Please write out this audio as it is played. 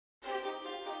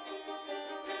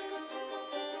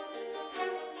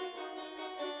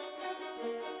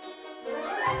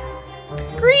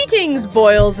Greetings,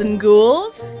 boils and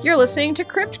ghouls! You're listening to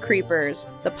Crypt Creepers,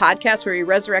 the podcast where we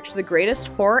resurrect the greatest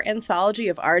horror anthology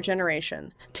of our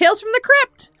generation, Tales from the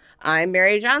Crypt! I'm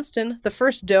Mary Johnston, the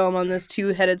first dome on this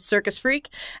two-headed circus freak,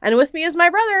 and with me is my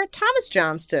brother, Thomas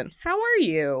Johnston. How are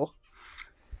you?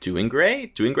 Doing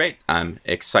great. I'm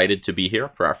excited to be here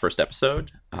for our first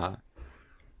episode.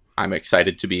 I'm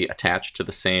excited to be attached to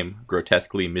the same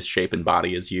grotesquely misshapen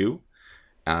body as you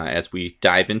as we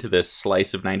dive into this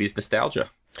slice of 90s nostalgia.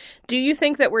 Do you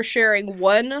think that we're sharing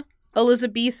one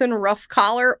Elizabethan rough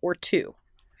collar or two?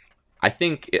 I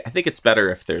think it's better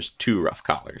if there's two rough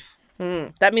collars.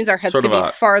 That means our heads could be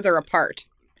farther apart.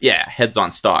 Yeah, heads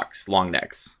on stalks, long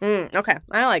necks. Okay,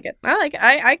 I like it.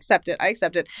 I accept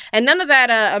it. And none of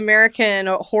that American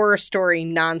Horror Story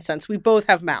nonsense. We both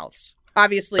have mouths,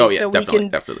 obviously. Oh yeah,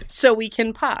 definitely. So we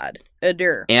can pod.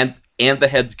 Adur. And the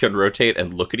heads can rotate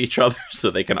and look at each other,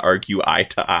 so they can argue eye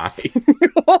to eye.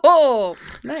 Oh,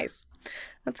 nice.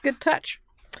 That's a good touch.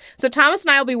 So Thomas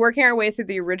and I will be working our way through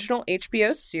the original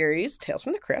HBO series, Tales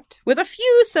from the Crypt, with a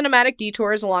few cinematic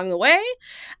detours along the way.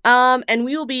 And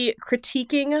we will be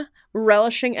critiquing,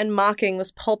 relishing, and mocking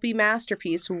this pulpy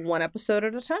masterpiece one episode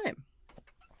at a time.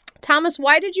 Thomas,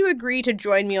 why did you agree to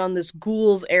join me on this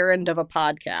ghoul's errand of a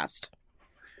podcast?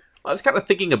 I was kind of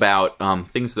thinking about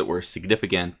things that were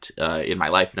significant in my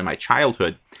life and in my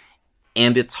childhood.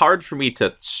 And it's hard for me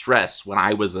to stress when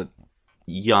I was a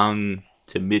young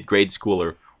to mid-grade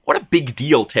schooler what a big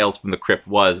deal Tales from the Crypt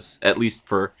was, at least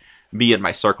for me and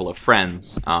my circle of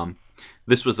friends.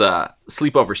 This was a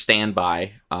sleepover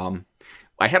standby.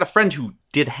 I had a friend who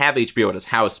did have HBO at his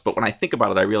house, but when I think about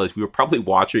it, I realized we were probably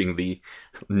watching the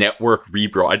network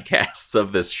rebroadcasts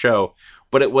of this show.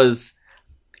 But it was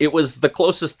the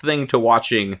closest thing to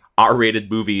watching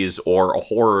R-rated movies or a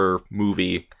horror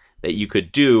movie that you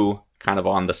could do kind of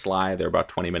on the sly. They're about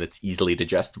 20 minutes, easily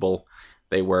digestible.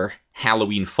 They were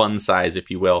Halloween fun size,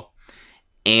 if you will.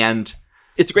 And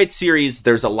it's a great series.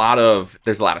 There's a lot of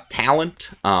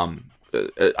talent,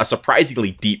 a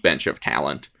surprisingly deep bench of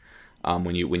talent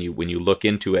when you look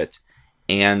into it.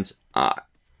 And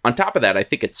on top of that, I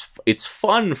think it's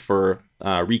fun for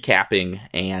recapping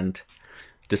and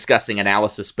discussing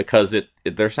analysis because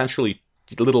they're essentially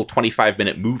little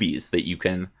 25-minute movies that you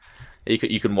can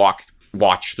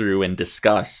watch through and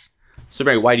discuss. So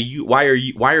Mary, why are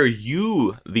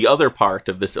you the other part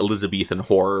of this Elizabethan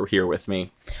horror here with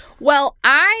me? Well,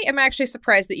 I am actually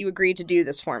surprised that you agreed to do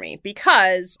this for me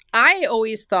because I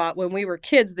always thought when we were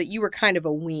kids that you were kind of a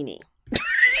weenie.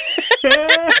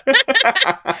 I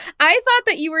thought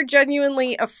that you were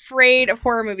genuinely afraid of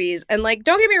horror movies. And don't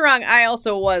get me wrong, I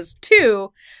also was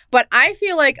too. But I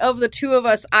feel like of the two of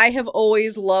us, I have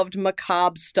always loved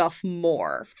macabre stuff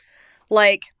more.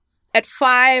 At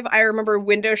 5, I remember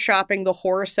window shopping the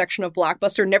horror section of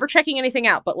Blockbuster, never checking anything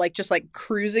out, but just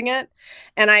cruising it.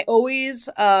 And I always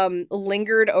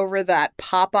lingered over that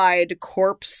pop-eyed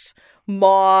corpse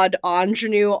Maud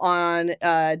ingenue on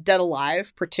Dead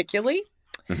Alive, particularly.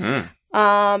 Mm-hmm.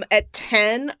 At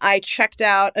 10, I checked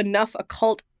out enough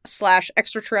occult /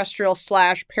 extraterrestrial /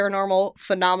 paranormal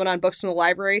phenomenon books from the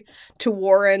library to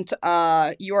warrant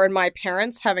your and my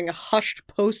parents having a hushed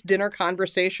post-dinner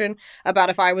conversation about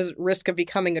if I was at risk of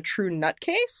becoming a true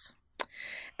nutcase.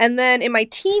 And then in my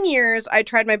teen years, I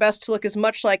tried my best to look as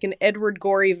much like an Edward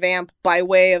Gorey vamp by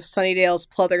way of Sunnydale's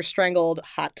pleather-strangled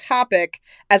Hot Topic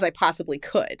as I possibly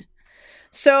could.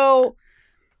 So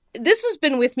this has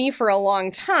been with me for a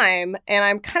long time, and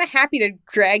I'm kind of happy to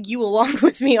drag you along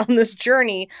with me on this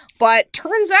journey, but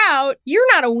turns out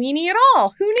you're not a weenie at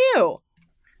all. Who knew?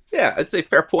 Yeah, it's a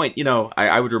fair point.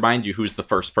 I would remind you who's the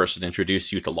first person to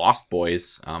introduce you to Lost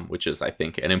Boys, which is, I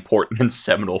think, an important and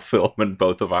seminal film in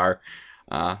both of our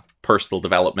personal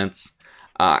developments.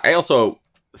 I also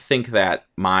think that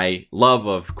my love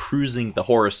of cruising the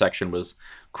horror section was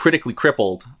critically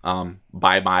crippled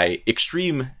by my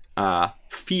extreme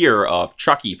fear of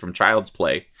Chucky from Child's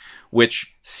Play,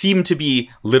 which seemed to be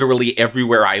literally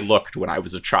everywhere I looked when I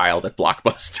was a child at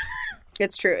Blockbuster.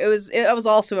 It's true. It was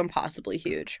also impossibly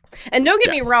huge. And don't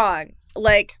get me wrong,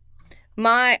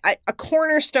 a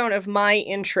cornerstone of my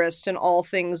interest in all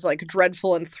things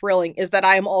dreadful and thrilling is that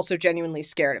I am also genuinely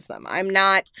scared of them.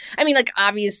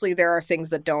 Obviously there are things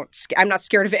that I'm not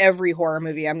scared of every horror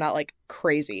movie. I'm not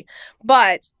crazy,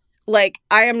 but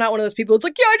I am not one of those people. It's I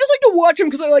just like to watch them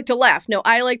because I like to laugh. No,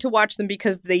 I like to watch them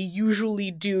because they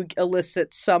usually do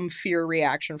elicit some fear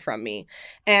reaction from me.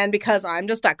 And because I'm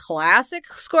just a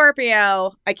classic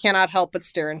Scorpio, I cannot help but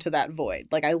stare into that void.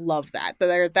 I love that.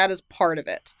 That is part of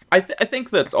it. I think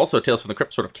that also Tales from the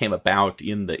Crypt sort of came about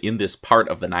in this part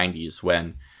of the 90s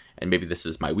when and maybe this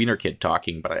is my wiener kid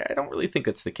talking, but I don't really think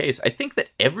that's the case. I think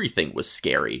that everything was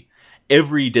scary.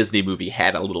 Every Disney movie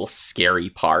had a little scary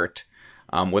part.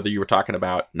 Whether you were talking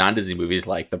about non-Disney movies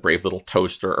like The Brave Little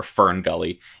Toaster or Fern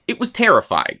Gully, it was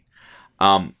terrifying.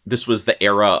 This was the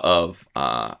era of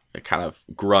kind of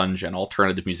grunge and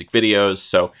alternative music videos,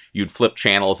 so you'd flip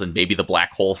channels and maybe the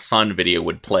Black Hole Sun video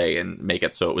would play and make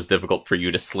it so it was difficult for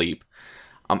you to sleep.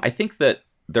 I think that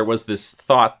there was this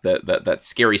thought that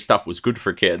scary stuff was good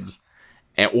for kids,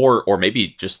 or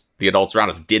maybe just the adults around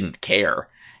us didn't care.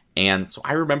 And so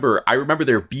I remember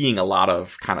there being a lot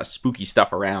of kind of spooky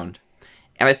stuff around.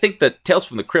 And I think that Tales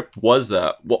from the Crypt was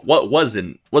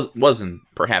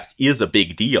perhaps is a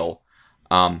big deal.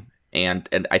 And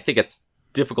I think it's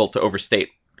difficult to overstate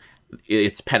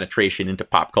its penetration into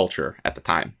pop culture at the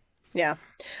time. Yeah.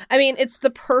 I mean, it's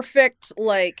the perfect,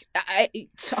 100%.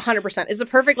 It's the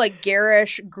perfect,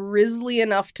 garish, grisly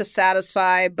enough to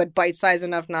satisfy, but bite-sized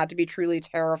enough not to be truly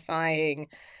terrifying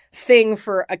thing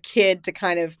for a kid to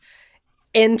kind of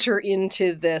enter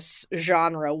into this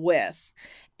genre with.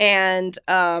 And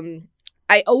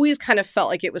I always kind of felt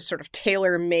like it was sort of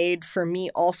tailor-made for me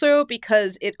also,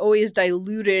 because it always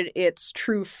diluted its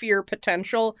true fear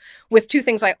potential with two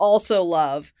things I also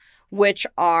love, which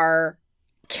are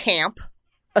camp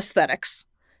aesthetics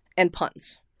and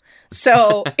puns.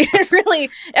 So it really,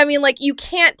 I mean, you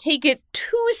can't take it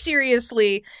too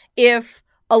seriously if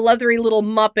a leathery little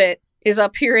Muppet is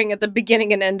appearing at the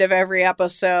beginning and end of every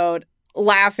episode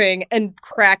laughing and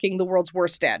cracking the world's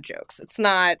worst dad jokes. It's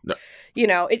not,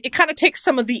 no. It kind of takes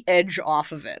some of the edge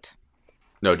off of it.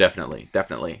 No, definitely.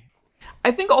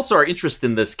 I think also our interest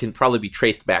in this can probably be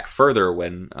traced back further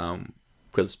when,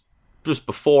 because just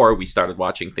before we started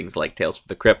watching things like Tales from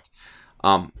the Crypt,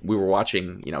 we were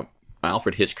watching,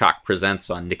 Alfred Hitchcock Presents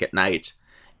on Nick at Night.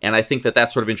 And I think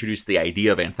that sort of introduced the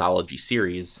idea of anthology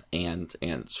series and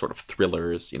sort of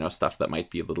thrillers, stuff that might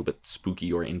be a little bit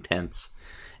spooky or intense.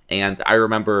 And I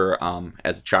remember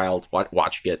as a child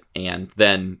watching it and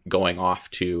then going off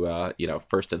to,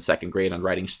 first and second grade on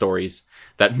writing stories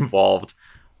that involved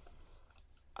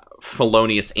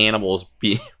felonious animals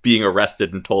being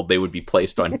arrested and told they would be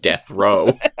placed on death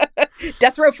row.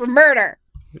 Death row for murder.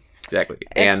 Exactly.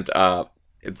 And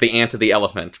the ant of the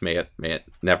elephant, may it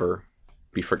never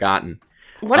be forgotten.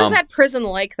 What is that prison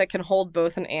like that can hold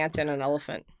both an ant and an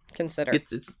elephant? Consider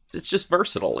it's just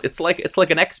versatile. It's like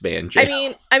an X-Man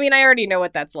jail. I mean, I already know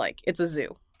what that's like. It's a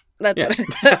zoo. That's what it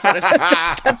is.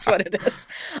 That's what it is.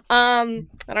 I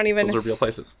don't even. Those are real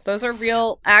places. Those are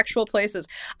real, actual places.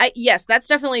 Yes, that's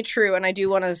definitely true, and I do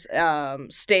want to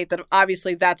state that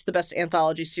obviously that's the best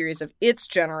anthology series of its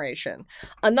generation.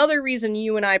 Another reason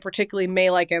you and I particularly may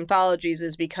like anthologies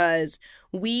is because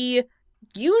we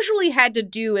usually had to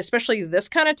do, especially this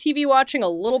kind of TV watching, a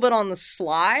little bit on the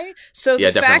sly. So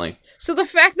definitely. So the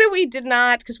fact that we did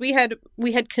not, because we had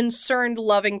concerned,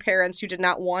 loving parents who did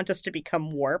not want us to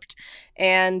become warped,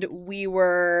 and we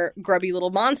were grubby little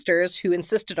monsters who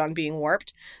insisted on being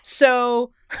warped.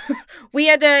 So we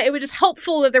had to. It was just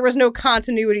helpful that there was no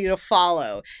continuity to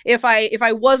follow. If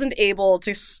I wasn't able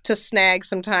to snag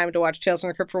some time to watch Tales from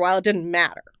the Crypt for a while, it didn't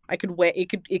matter. I could wait.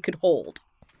 It could hold.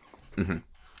 Mm-hmm.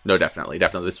 No, definitely.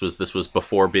 This was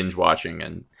before binge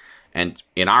watching and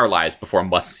in our lives before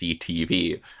must-see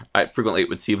TV. Frequently, it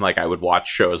would seem like I would watch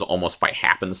shows almost by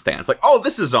happenstance. Like, oh,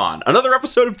 this is on another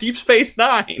episode of Deep Space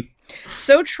Nine.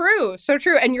 So true.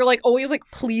 And you're always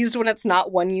pleased when it's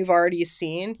not one you've already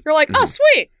seen. You're like, oh,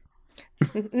 sweet.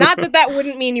 Not that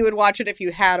wouldn't mean you would watch it if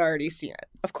you had already seen it.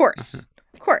 Of course.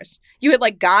 Of course. You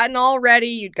had gotten all ready.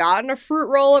 You'd gotten a fruit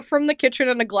roll up from the kitchen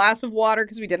and a glass of water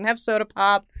because we didn't have soda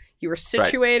pop. You were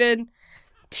situated. Right.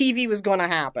 TV was going to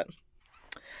happen.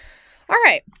 All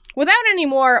right. Without any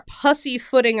more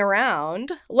pussyfooting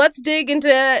around, let's dig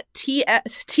into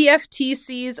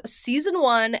TFTC's Season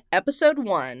 1, Episode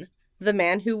 1, The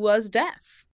Man Who Was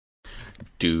Death.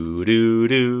 Do do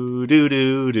do do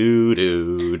do do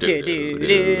do do do do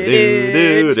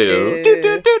do do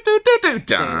do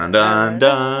dun dun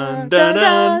dun dun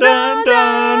dun dun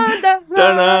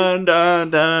dun dun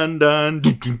dun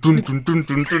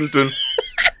dun dun.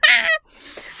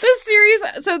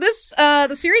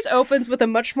 The series opens with a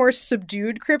much more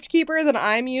subdued Crypt Keeper than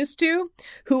I'm used to,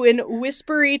 who in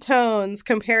whispery tones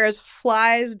compares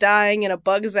flies dying in a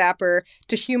bug zapper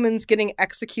to humans getting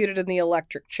executed in the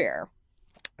electric chair.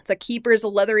 The Keeper's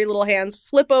leathery little hands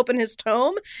flip open his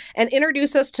tome and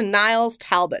introduce us to Niles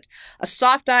Talbot, a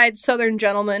soft-eyed Southern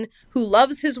gentleman who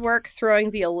loves his work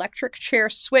throwing the electric chair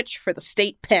switch for the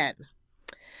state pen.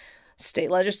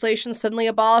 State legislation suddenly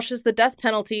abolishes the death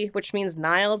penalty, which means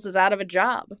Niles is out of a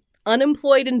job.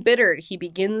 Unemployed and bittered, he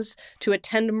begins to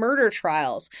attend murder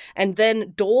trials and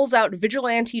then doles out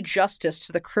vigilante justice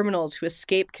to the criminals who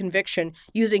escape conviction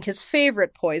using his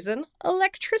favorite poison,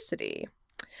 electricity.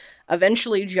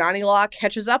 Eventually, Johnny Law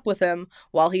catches up with him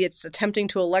while he is attempting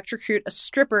to electrocute a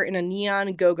stripper in a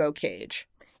neon go-go cage.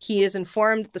 He is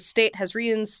informed the state has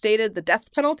reinstated the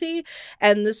death penalty,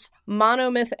 and this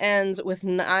monomyth ends with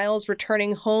Niles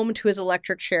returning home to his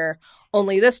electric chair,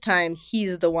 only this time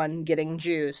he's the one getting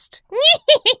juiced.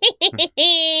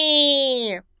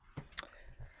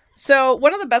 So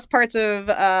one of the best parts of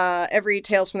every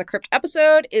Tales from the Crypt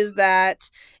episode is that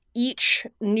each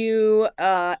new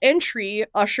entry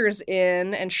ushers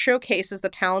in and showcases the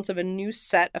talents of a new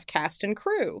set of cast and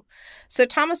crew. So,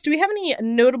 Thomas, do we have any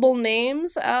notable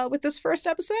names with this first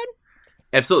episode?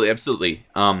 Absolutely.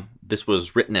 This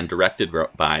was written and directed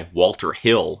by Walter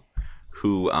Hill,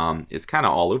 who is kind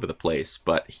of all over the place,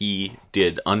 but he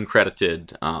did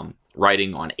uncredited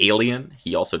writing on Alien.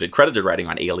 He also did credited writing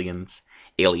on Aliens,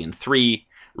 Alien 3,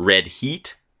 Red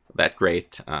Heat, that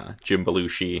great Jim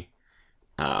Belushi,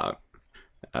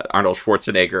 Arnold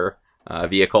Schwarzenegger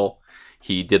vehicle.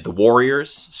 He did The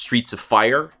Warriors, Streets of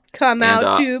Fire. Come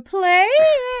out to play.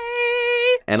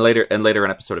 And later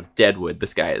an episode of Deadwood.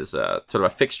 This guy is sort of a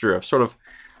fixture of sort of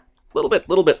little bit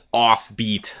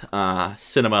offbeat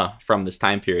cinema from this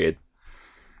time period.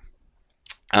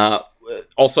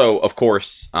 Also, of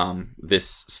course, this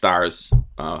stars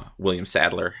William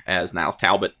Sadler as Niles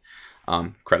Talbot,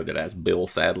 credited as Bill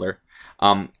Sadler.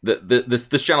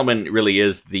 This gentleman really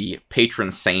is the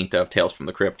patron saint of Tales from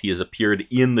the Crypt. He has appeared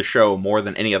in the show more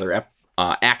than any other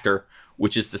actor,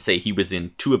 which is to say he was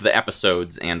in 2 of the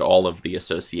episodes and all of the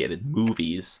associated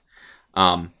movies.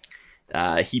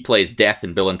 He plays Death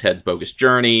in Bill and Ted's Bogus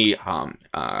Journey.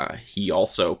 He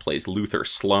also plays Luther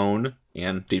Sloan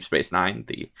in Deep Space Nine,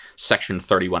 the Section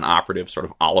 31 operative, sort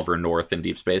of Oliver North in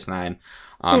Deep Space Nine.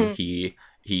 He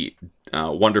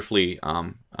wonderfully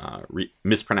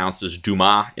mispronounces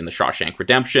Dumas in The Shawshank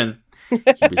Redemption.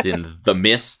 He was in The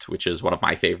Mist, which is one of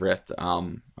my favorite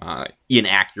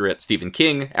inaccurate Stephen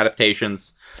King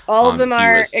adaptations. All of them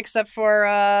are, except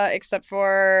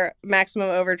for Maximum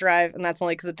Overdrive, and that's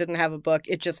only because it didn't have a book.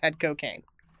 It just had cocaine.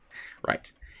 Right.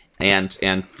 And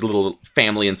little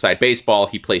family inside baseball,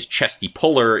 he plays Chesty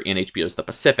Puller in HBO's The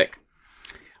Pacific.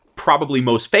 Probably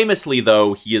most famously,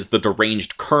 though, he is the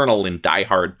deranged colonel in Die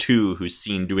Hard 2, who's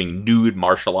seen doing nude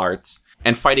martial arts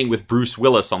and fighting with Bruce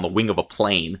Willis on the wing of a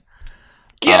plane.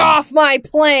 Get off my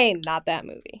plane! Not that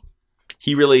movie.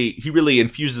 He really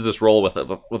infuses this role with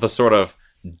a sort of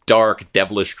dark,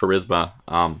 devilish charisma.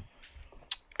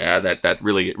 That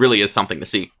really is something to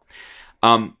see.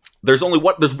 There's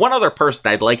one other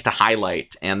person I'd like to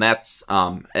highlight, and that's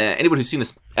anyone who's seen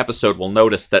this episode will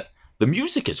notice that the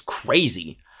music is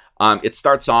crazy. It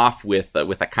starts off with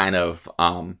a kind of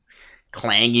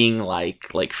clanging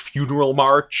like funeral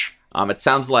march. It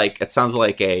sounds like a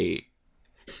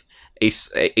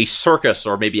circus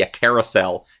or maybe a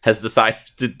carousel has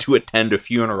decided to attend a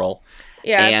funeral.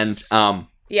 Yeah, and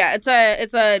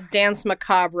it's a dance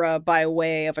macabre by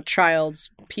way of a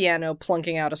child's piano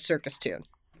plunking out a circus tune.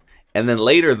 And then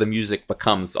later the music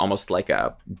becomes almost like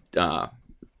a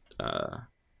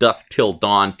Dusk Till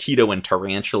Dawn, Tito and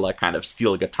Tarantula kind of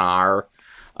steel guitar,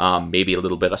 maybe a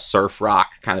little bit of surf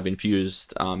rock kind of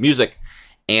infused music.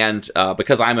 And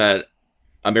because I'm a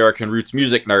American roots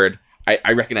music nerd,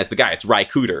 I recognize the guy. It's Ry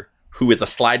Cooder, who is a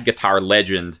slide guitar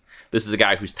legend. This is a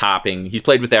guy who's he's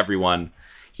played with everyone.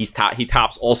 He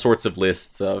tops all sorts of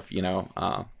lists of,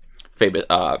 favorite,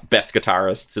 best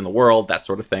guitarists in the world, that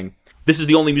sort of thing. This is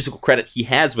the only musical credit he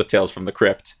has with Tales from the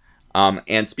Crypt,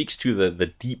 and speaks to the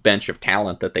deep bench of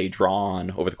talent that they draw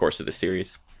on over the course of the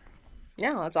series.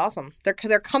 Yeah, that's awesome. They're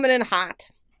coming in hot.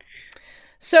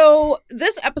 So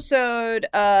this episode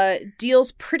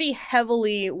deals pretty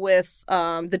heavily with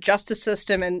the justice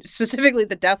system and specifically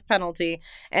the death penalty.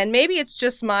 And maybe it's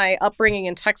just my upbringing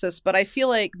in Texas, but I feel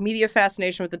like media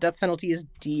fascination with the death penalty is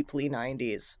deeply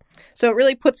 90s. So it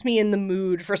really puts me in the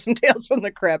mood for some Tales from the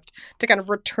Crypt to kind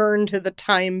of return to the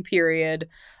time period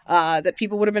that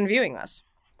people would have been viewing this.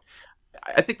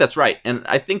 I think that's right. And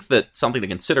I think that something to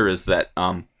consider is that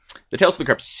the Tales from the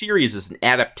Crypt series is an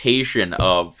adaptation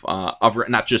of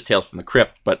not just Tales from the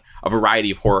Crypt, but a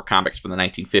variety of horror comics from the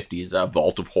 1950s,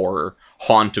 Vault of Horror,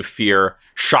 Haunt of Fear,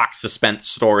 shock suspense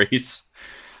stories.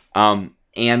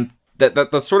 And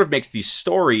that sort of makes these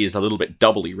stories a little bit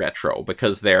doubly retro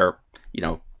because they're,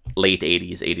 late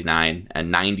 80s, 89,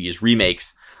 and 90s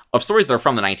remakes of stories that are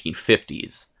from the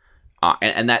 1950s.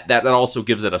 And that also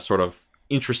gives it a sort of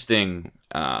interesting...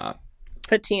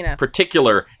 patina.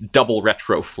 Particular double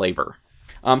retro flavor.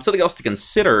 Something else to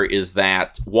consider is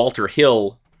that Walter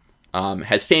Hill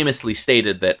has famously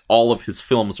stated that all of his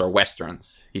films are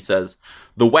Westerns. He says,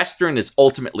 "The Western is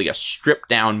ultimately a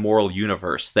stripped-down moral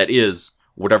universe that is,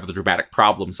 whatever the dramatic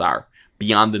problems are,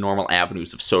 beyond the normal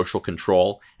avenues of social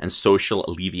control and social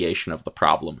alleviation of the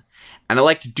problem. And I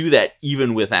like to do that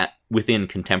even within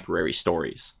contemporary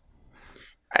stories."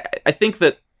 I think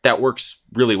that works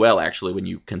really well, actually, when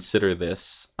you consider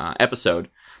this episode,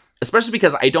 especially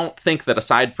because I don't think that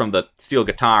aside from the steel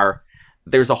guitar,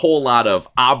 there's a whole lot of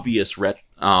obvious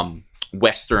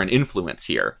Western influence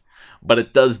here. But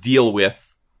it does deal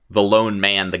with the lone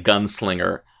man, the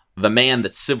gunslinger, the man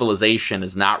that civilization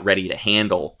is not ready to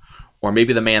handle, or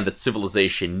maybe the man that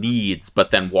civilization needs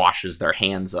but then washes their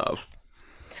hands of.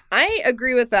 I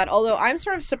agree with that, although I'm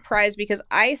sort of surprised because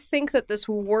I think that this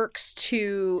works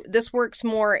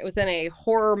more within a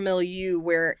horror milieu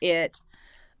where it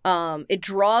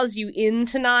draws you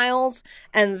into Niles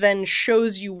and then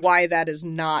shows you why that is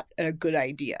not a good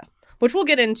idea, which we'll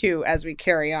get into as we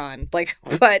carry on.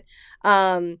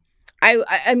 I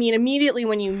mean, immediately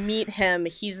when you meet him,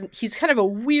 he's kind of a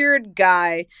weird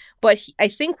guy, but I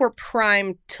think we're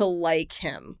primed to like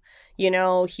him. You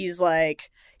know, he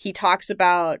talks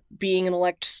about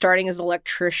being starting as an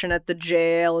electrician at the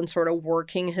jail and sort of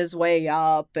working his way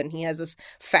up. And he has this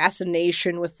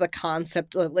fascination with the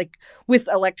concept of, with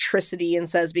electricity, and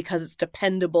says because it's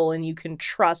dependable and you can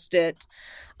trust it.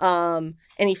 And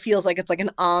he feels like it's an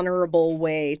honorable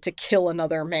way to kill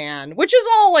another man, which is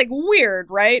all weird,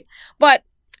 right? But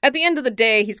at the end of the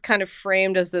day, he's kind of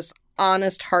framed as this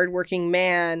honest, hardworking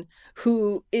man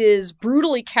who is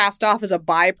brutally cast off as a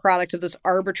byproduct of this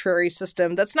arbitrary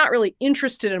system that's not really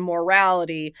interested in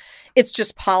morality. It's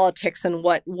just politics and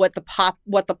what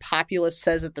the populace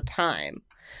says at the time.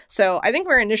 So I think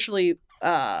we're initially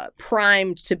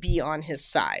primed to be on his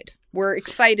side. We're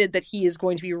excited that he is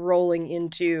going to be rolling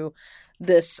into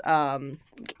this,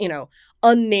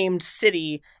 unnamed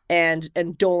city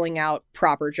and doling out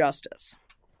proper justice.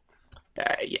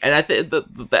 And I think the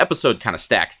episode kind of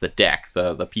stacks the deck.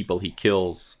 The people he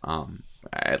kills,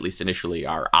 at least initially,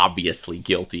 are obviously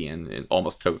guilty in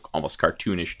almost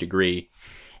cartoonish degree,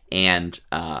 and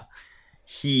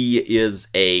he is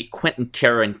a Quentin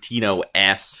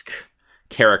Tarantino-esque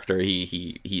character.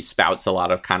 He spouts a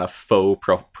lot of kind of faux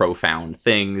profound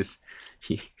things.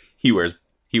 He wears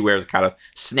kind of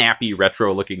snappy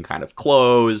retro looking kind of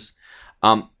clothes.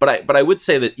 But I would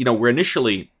say that we're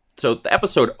initially. So the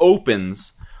episode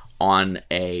opens on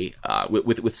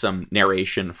with some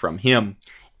narration from him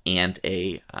and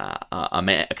a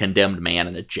condemned man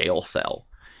in a jail cell,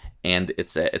 and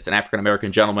it's an African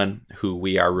American gentleman who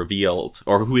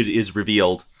it is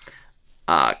revealed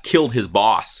killed his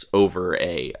boss over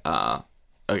a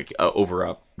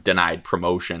denied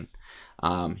promotion.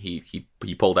 He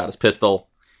pulled out his pistol,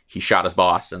 he shot his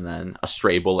boss, and then a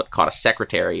stray bullet caught a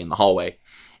secretary in the hallway.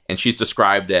 And he's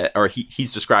described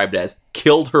as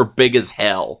killed her big as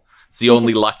hell. It's the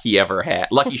only luck he ever had.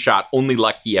 Lucky shot, only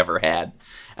luck he ever had.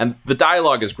 And the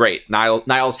dialogue is great.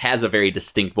 Niles has a very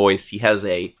distinct voice. He has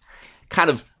a kind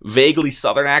of vaguely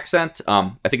Southern accent.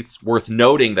 I think it's worth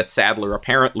noting that Sadler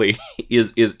apparently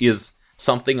is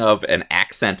something of an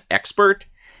accent expert.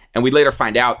 And we later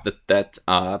find out that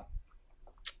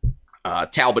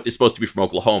Talbot is supposed to be from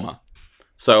Oklahoma.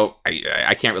 So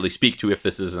I can't really speak to if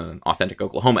this is an authentic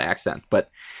Oklahoma accent,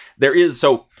 but there is.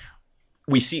 So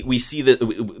we see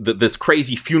that this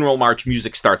crazy funeral march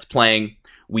music starts playing.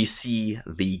 We see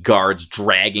the guards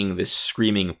dragging this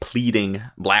screaming, pleading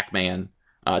black man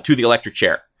to the electric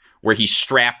chair, where he's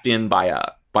strapped in by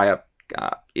a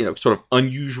sort of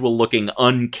unusual looking,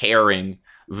 uncaring,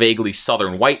 vaguely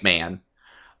Southern white man.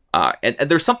 And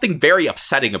there's something very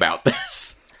upsetting about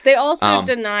this. They also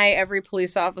deny every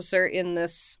police officer in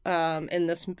this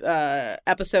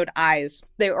episode eyes.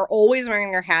 They are always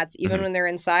wearing their hats, even when they're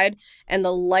inside, and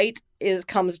the light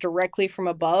comes directly from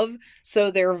above, so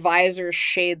their visors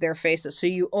shade their faces, so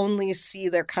you only see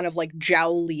their kind of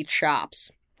jowly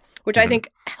chops, which I think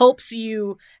helps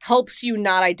you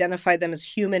not identify them as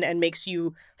human and makes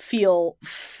you feel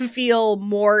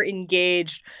more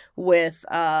engaged with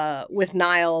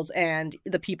Niles and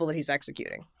the people that he's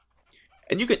executing.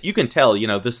 And you can tell,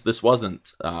 this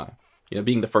wasn't,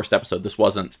 being the first episode, this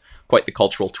wasn't quite the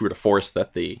cultural tour de force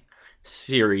that the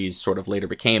series sort of later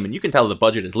became. And you can tell the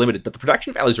budget is limited, but the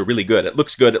production values are really good. It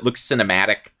looks good. It looks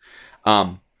cinematic.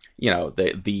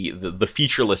 The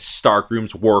featureless Stark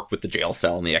rooms work with the jail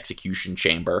cell and the execution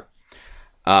chamber.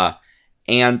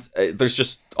 And there's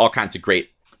just all kinds of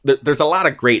there's a lot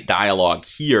of great dialogue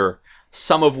here,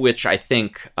 some of which I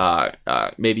think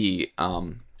maybe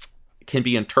can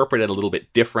be interpreted a little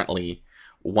bit differently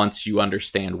once you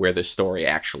understand where the story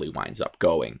actually winds up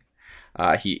going.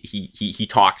 He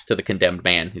talks to the condemned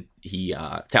man.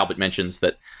 Talbot mentions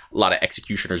that a lot of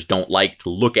executioners don't like to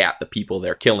look at the people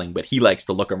they're killing, but he likes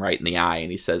to look them right in the eye,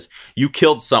 and he says, "You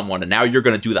killed someone, and now you're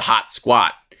going to do the hot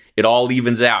squat. It all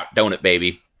evens out, don't it,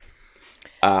 baby?"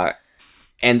 And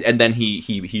then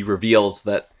he reveals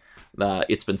that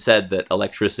it's been said that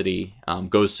electricity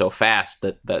goes so fast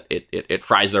that it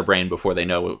fries their brain before they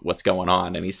know what's going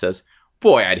on, and he says,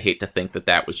 "Boy, I'd hate to think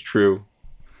that was true."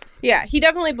 Yeah, he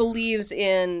definitely believes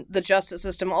in the justice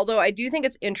system, although I do think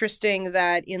it's interesting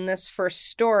that in this first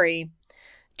story,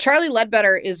 Charlie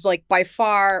Ledbetter is like by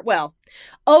far, well,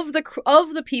 of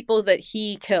the people that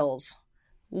he kills,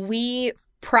 he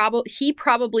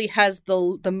probably has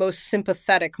the most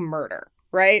sympathetic murder,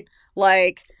 right?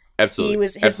 Like, absolutely,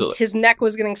 his neck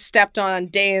was getting stepped on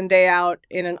day in, day out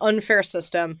in an unfair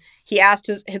system. He asked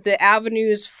the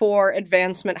avenues for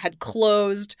advancement had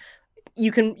closed.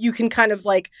 You can kind of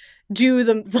like do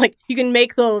the, like, you can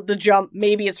make the jump.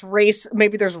 Maybe it's race.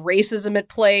 Maybe there's racism at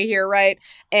play here, right?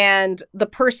 And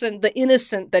the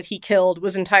innocent that he killed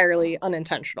was entirely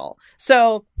unintentional.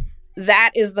 So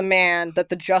that is the man that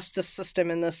the justice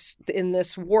system in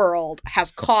this world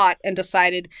has caught and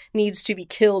decided needs to be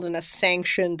killed in a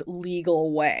sanctioned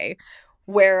legal way.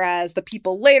 Whereas the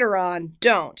people later on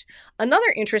don't.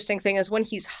 Another interesting thing is when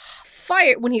he's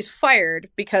fired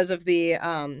because of the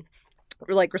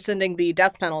rescinding the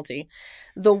death penalty,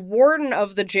 the warden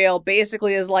of the jail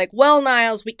basically is like, "Well,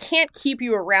 Niles, we can't keep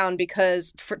you around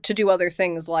because to do other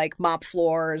things like mop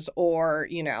floors or,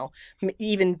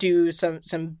 even do some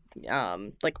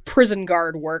like prison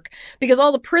guard work, because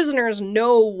all the prisoners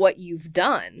know what you've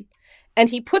done." And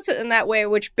he puts it in that way,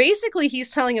 which basically he's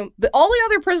telling him that all the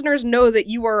other prisoners know that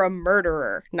you are a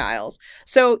murderer, Niles.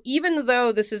 So even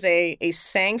though this is a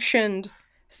sanctioned,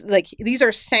 like, these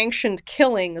are sanctioned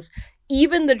killings,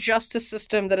 even the justice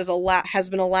system that has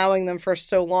been allowing them for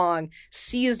so long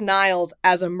sees Niles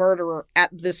as a murderer at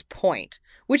this point,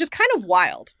 which is kind of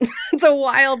wild. It's a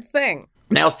wild thing.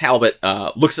 Niles Talbot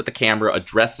looks at the camera,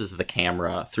 addresses the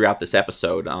camera throughout this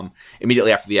episode.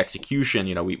 Immediately after the execution,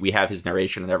 we have his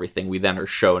narration and everything. We then are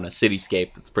shown a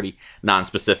cityscape that's pretty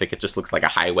non-specific. It just looks like a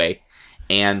highway.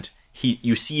 And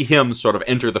you see him sort of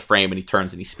enter the frame, and he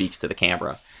turns and he speaks to the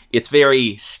camera. It's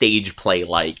very stage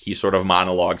play-like. He sort of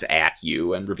monologues at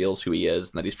you and reveals who he is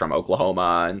and that he's from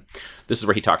Oklahoma. And this is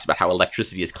where he talks about how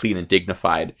electricity is clean and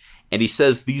dignified. And he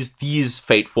says these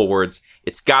fateful words,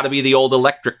 "It's got to be the old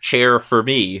electric chair for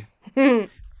me."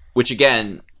 Which,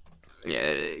 again,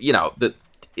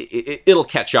 it'll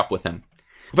catch up with him.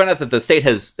 We find out that the state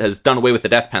has done away with the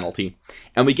death penalty.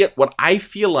 And we get what I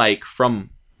feel like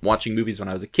from watching movies when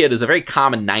I was a kid is a very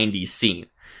common 90s scene.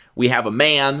 We have a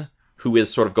man who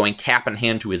is sort of going cap in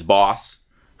hand to his boss,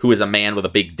 who is a man with a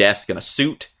big desk and a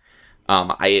suit.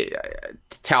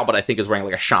 Talbot, I think, is wearing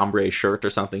like a chambray shirt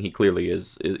or something. He clearly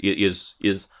is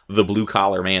the blue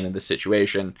collar man in this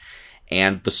situation.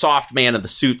 And the soft man in the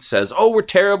suit says, "Oh, we're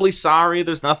terribly sorry.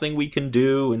 There's nothing we can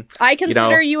do." And I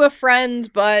consider you a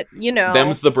friend, but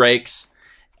them's the breaks.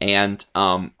 And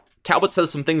Talbot says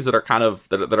some things that are kind of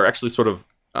that are actually sort of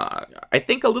I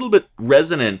think a little bit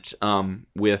resonant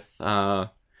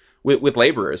with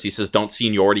laborers. He says, "Don't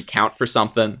seniority count for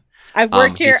something? I've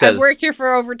worked here. I've worked here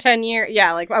for over 10 years.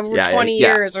 Yeah, like over 20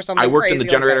 years or something. I worked in the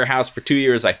generator house for 2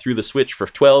 years. I threw the switch for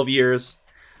 12 years.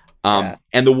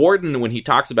 And the warden, when he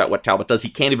talks about what Talbot does, he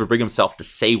can't even bring himself to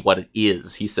say what it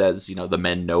is. He says, the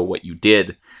men know what you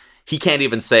did. He can't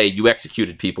even say you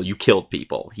executed people, you killed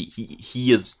people.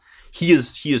 He is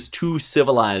too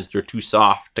civilized or too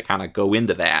soft to kind of go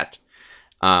into that.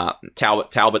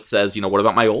 Talbot says, what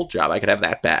about my old job? I could have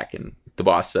that back. And the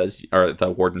boss says, or the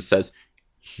warden says,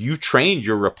 "You trained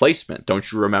your replacement,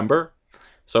 don't you remember?"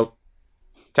 So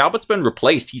Talbot's been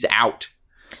replaced. He's out.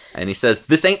 And he says,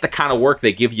 "This ain't the kind of work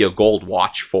they give you a gold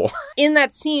watch for." In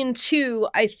that scene, too,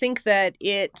 I think that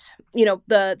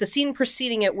the scene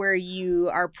preceding it where you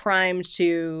are primed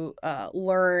to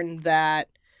learn that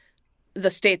the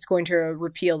state's going to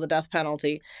repeal the death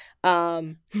penalty.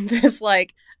 This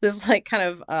kind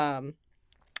of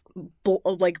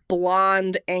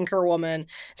blonde anchor woman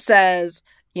says,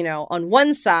 on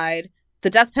one side, the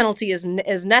death penalty is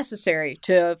necessary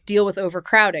to deal with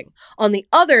overcrowding. On the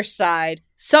other side,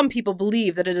 some people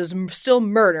believe that it is still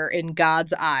murder in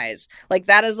God's eyes. Like,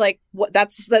 that is like what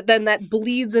then that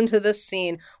bleeds into this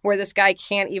scene where this guy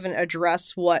can't even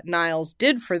address what Niles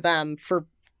did for them for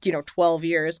 12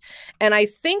 years. And I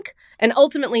think, and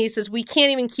ultimately he says, "We can't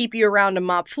even keep you around to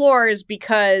mop floors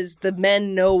because the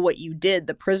men know what you did.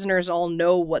 The prisoners all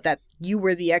know that you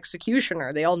were the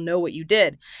executioner. They all know what you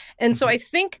did." And so I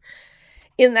think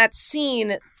in that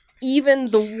scene,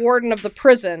 even the warden of the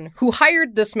prison, who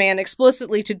hired this man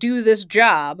explicitly to do this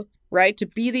job, right, to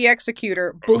be the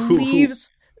executor, believes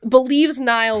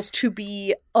Niles to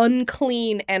be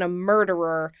unclean and a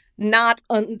murderer, not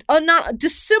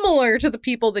dissimilar to the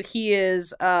people that he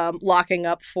is locking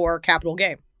up for capital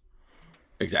gain.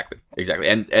 Exactly.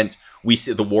 And we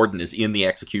see the warden is in the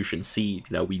execution scene.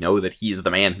 We know that he is the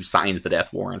man who signed the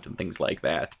death warrant and things like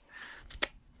that.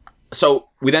 So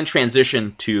we then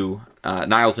transition to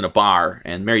Niles in a bar.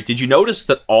 And Mary, did you notice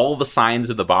that all the signs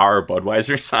in the bar are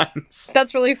Budweiser signs?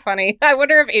 That's really funny. I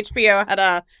wonder if HBO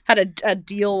had a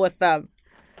deal with them.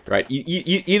 Right.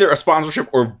 Either a sponsorship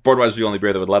or Budweiser's the only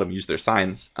beer that would let them use their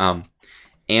signs.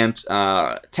 And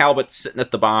Talbot's sitting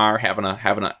at the bar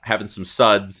having some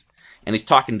suds, and he's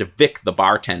talking to Vic, the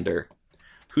bartender,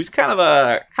 who's kind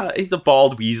of he's a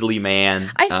bald Weasley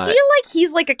man. I feel like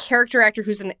he's like a character actor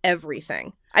who's in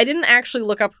everything. I didn't actually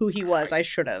look up who he was. I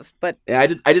should have, but yeah,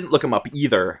 I didn't look him up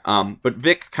either. But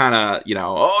Vic kind of,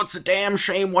 oh, it's a damn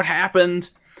shame what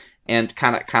happened, and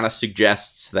kind of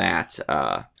suggests that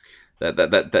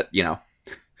that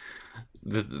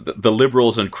the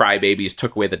liberals and crybabies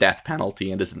took away the death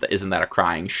penalty, and isn't that a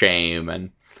crying shame?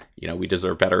 And we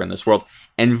deserve better in this world.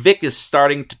 And Vic is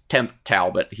starting to tempt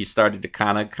Talbot. He's starting to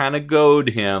kind of goad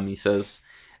him. He says.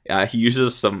 He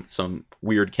uses some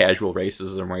weird casual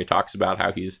racism where he talks about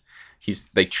how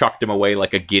they chucked him away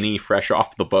like a guinea fresh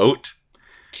off the boat.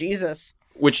 Jesus.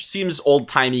 Which seems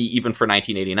old-timey even for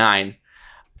 1989.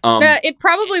 It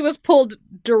probably was pulled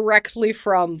directly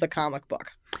from the comic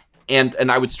book. And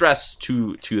I would stress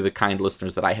to the kind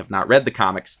listeners that I have not read the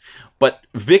comics, but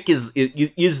Vic is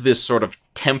this sort of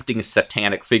tempting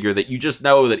satanic figure that you just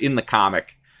know that in the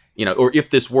comic, or if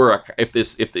this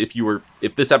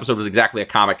episode was exactly a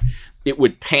comic, it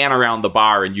would pan around the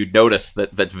bar and you'd notice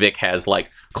that Vic has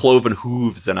like cloven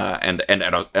hooves and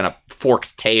a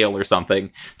forked tail or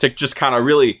something to just kind of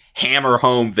really hammer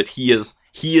home that he is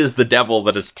the devil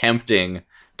that is tempting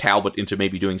Talbot into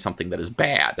maybe doing something that is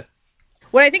bad.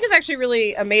 What I think is actually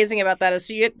really amazing about that is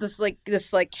so you get this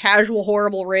casual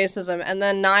horrible racism, and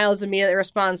then Niles immediately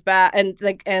responds back, and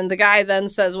the guy then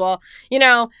says, "Well,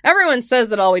 everyone says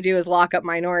that all we do is lock up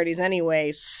minorities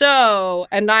anyway." So,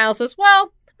 and Niles says,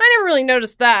 "Well, I never really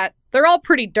noticed that. They're all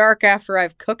pretty dark after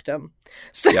I've cooked them."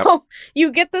 So yep.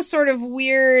 You get this sort of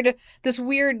weird.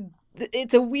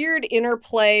 It's a weird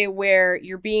interplay where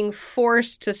you're being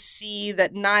forced to see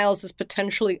that Niles is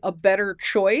potentially a better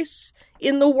choice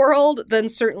in the world than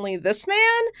certainly this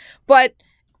man, but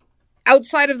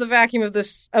outside of the vacuum of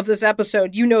this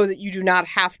episode, you know that you do not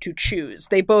have to choose.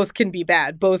 They both can be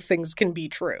bad. Both things can be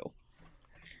true.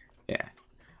 Yeah.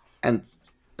 And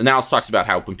Niles talks about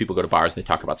how when people go to bars, they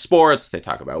talk about sports, they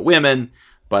talk about women,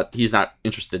 but he's not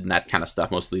interested in that kind of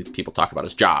stuff. Mostly people talk about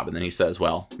his job. And then he says,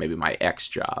 well, maybe my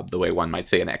ex-job, the way one might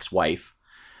say an ex-wife.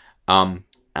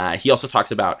 He also talks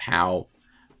about how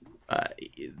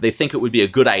they think it would be a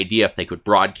good idea if they could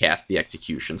broadcast the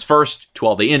executions. First, to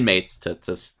all the inmates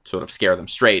to sort of scare them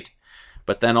straight.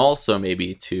 But then also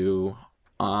maybe to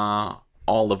all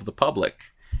of the public.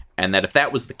 And that if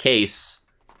that was the case,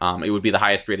 it would be the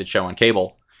highest rated show on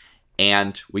cable.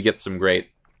 And we get some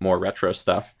great, more retro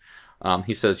stuff.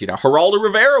 He says, Geraldo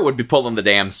Rivera would be pulling the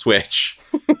damn switch.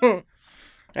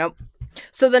 Yep.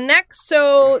 So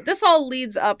this all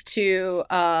leads up to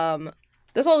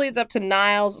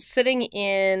Niles sitting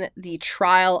in the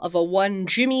trial of a one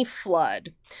Jimmy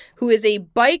Flood, who is a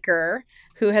biker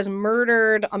who has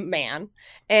murdered a man,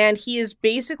 and he is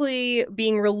basically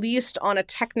being released on a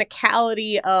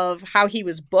technicality of how he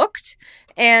was booked.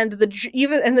 And the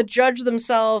judge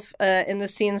themselves in the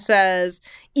scene says,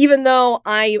 even though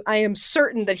I am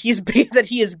certain that that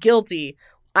he is guilty,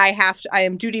 I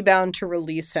am duty bound to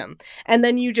release him. And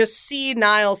then you just see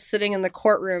Niles sitting in the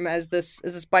courtroom as this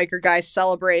biker guy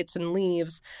celebrates and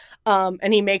leaves,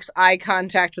 and he makes eye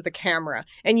contact with the camera,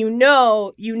 and you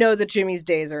know that Jimmy's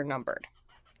days are numbered.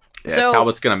 Yeah, so,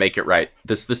 Talbot's gonna make it right.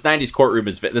 This 90s courtroom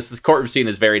this courtroom scene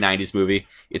is very 90s movie.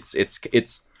 It's the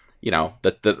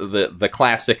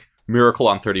classic Miracle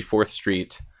on 34th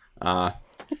Street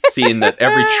scene that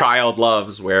every child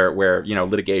loves, where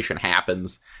litigation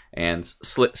happens and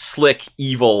slick,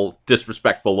 evil,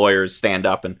 disrespectful lawyers stand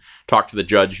up and talk to the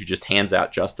judge who just hands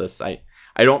out justice. I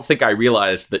don't think I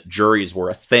realized that juries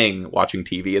were a thing watching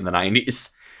TV in the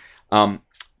 90s.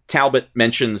 Talbot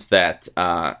mentions that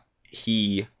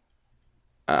he.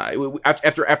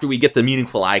 After we get the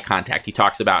meaningful eye contact, he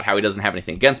talks about how he doesn't have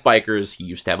anything against bikers. He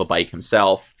used to have a bike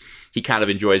himself. he kind of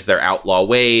enjoys their outlaw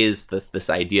ways, this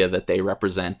idea that they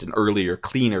represent an earlier,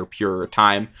 cleaner, purer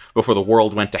time before the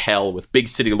world went to hell with big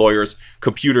city lawyers,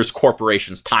 computers,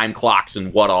 corporations, time clocks,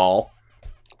 and what all.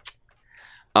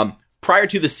 Prior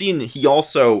to the scene, he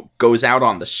also goes out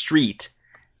on the street.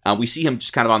 We see him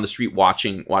just kind of on the street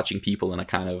watching people in a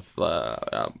kind of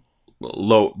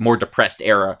low, more depressed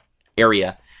area.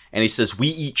 And he says, "We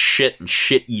eat shit and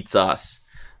shit eats us.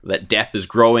 That death is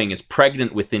growing, is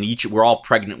pregnant within each. We're all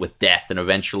pregnant with death. And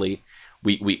eventually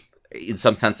we in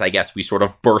some sense, I guess, we sort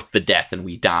of birth the death and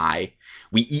we die.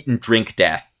 We eat and drink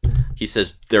death." He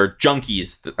says, "They're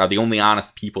junkies that are the only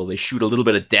honest people. They shoot a little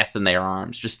bit of death in their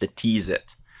arms just to tease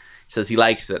it." He says he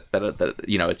likes it, that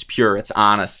it's pure, it's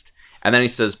honest. And then he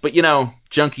says, "But,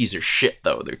 junkies are shit,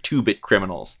 though. They're 2-bit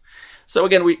criminals." So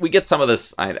again, we get some of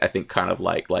this, I think, kind of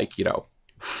like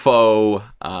faux,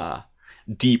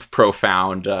 deep,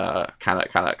 profound kind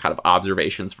of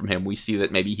observations from him. We see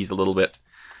that maybe he's a little bit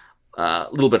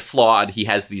flawed. He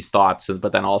has these thoughts,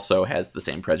 but then also has the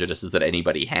same prejudices that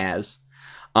anybody has.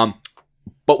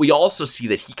 But we also see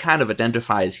that he kind of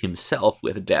identifies himself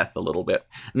with death a little bit,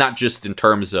 not just in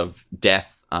terms of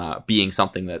death being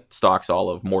something that stalks all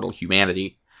of mortal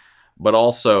humanity, but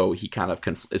also he kind of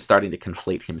is starting to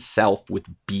conflate himself with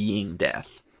being death.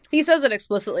 He says it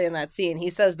explicitly in that scene. He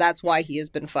says that's why he has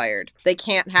been fired. They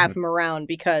can't have him around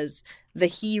because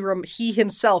he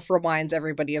himself reminds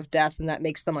everybody of death, and that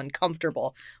makes them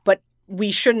uncomfortable. But we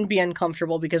shouldn't be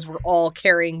uncomfortable because we're all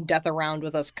carrying death around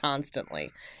with us constantly.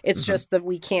 It's just that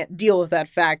we can't deal with that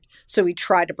fact, so we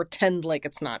try to pretend like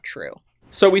it's not true.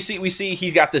 So we see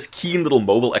he's got this keen little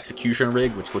mobile execution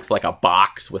rig, which looks like a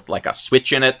box with like a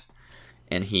switch in it,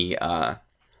 and he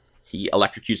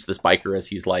electrocutes this biker as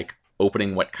he's like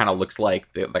opening what kind of looks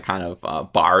like the kind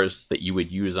of bars that you would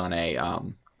use on a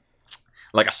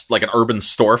like an urban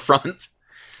storefront.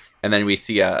 And then we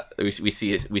see him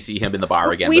in the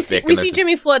bar again. We see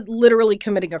Jimmy Flood literally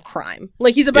committing a crime,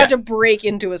 like he's about to break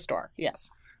into a store. Yes,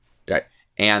 right.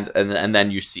 And then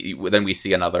we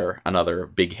see another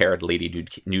big-haired lady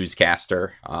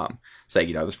newscaster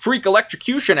saying, this freak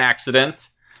electrocution accident,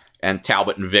 and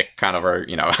Talbot and Vic kind of are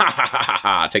ha ha ha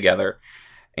ha together,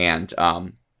 and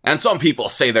some people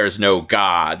say there's no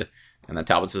God, and then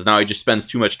Talbot says no, he just spends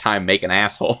too much time making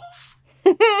assholes.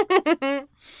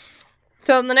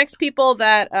 So the next people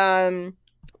that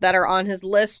are on his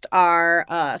list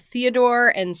are Theodore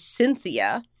and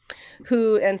Cynthia,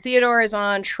 and Theodore is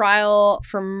on trial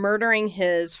for murdering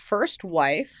his first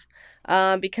wife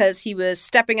because he was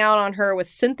stepping out on her with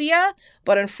Cynthia,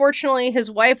 but unfortunately his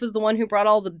wife was the one who brought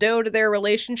all the dough to their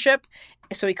relationship,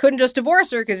 so he couldn't just divorce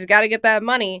her because he's got to get that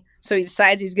money, so he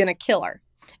decides he's going to kill her.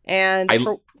 And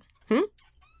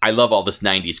I love all this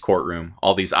 90s courtroom,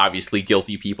 all these obviously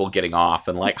guilty people getting off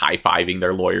and like high-fiving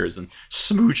their lawyers and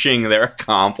smooching their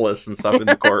accomplice and stuff in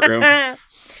the courtroom.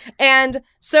 And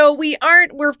so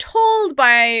we're told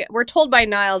by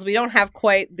Niles, we don't have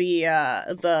quite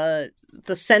the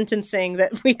sentencing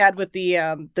that we had with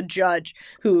the judge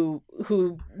who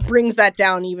brings that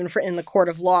down even for in the court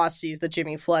of law, sees that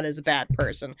Jimmy Flood is a bad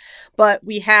person. But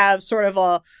we have sort of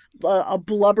a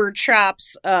blubber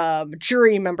chops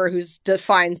jury member who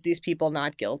defines these people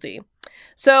not guilty.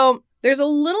 So there's a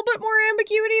little bit more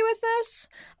ambiguity with this.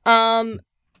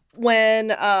 When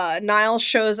Niles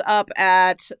shows up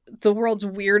at the world's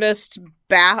weirdest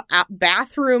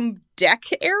bathroom deck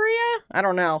area, I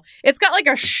don't know. It's got like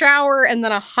a shower and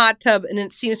then a hot tub, and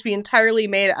it seems to be entirely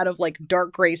made out of like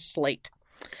dark gray slate.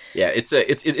 Yeah, it's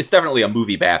definitely a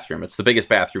movie bathroom. It's the biggest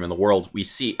bathroom in the world. We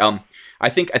see. I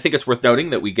think it's worth noting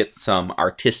that we get some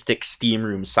artistic steam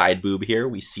room side boob here.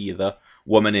 We see the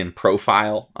woman in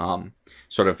profile,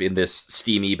 sort of in this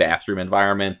steamy bathroom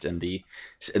environment, and the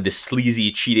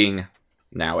sleazy, cheating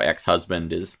now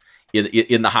ex-husband is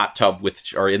in the hot tub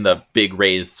or in the big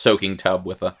raised soaking tub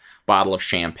with a bottle of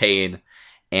champagne,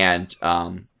 and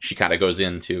she kind of goes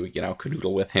in to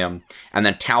canoodle with him, and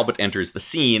then Talbot enters the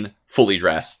scene fully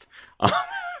dressed.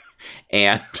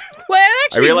 And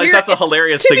I realize that's a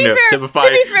hilarious thing to typify.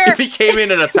 If he came in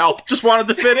a towel, just wanted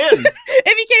to fit in.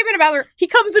 If he came in a bathroom, he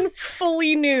comes in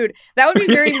fully nude. That would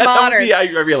be very modern. I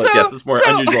realize, yes, it's more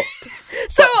unusual.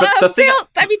 So, Tales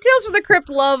from the Crypt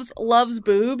loves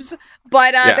boobs,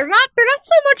 but they're not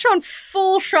so much on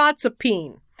full shots of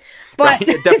peen. But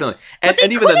right, definitely, and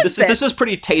even then, this is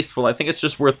pretty tasteful. I think it's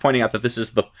just worth pointing out that this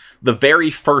is the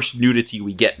very first nudity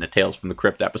we get in a Tales from the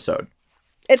Crypt episode.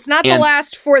 It's not the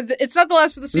last for the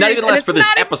series. Not even the last for this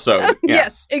episode. Yeah.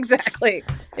 Yes, exactly.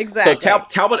 So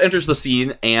Talbot enters the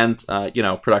scene, and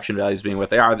production values being what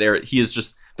they are,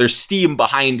 there's steam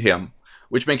behind him,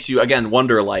 which makes you again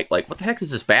wonder, like what the heck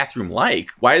is this bathroom like?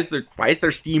 Why is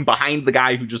there steam behind the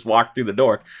guy who just walked through the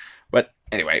door? But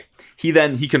anyway,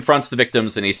 he confronts the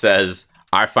victims and he says,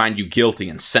 "I find you guilty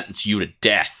and sentence you to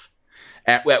death."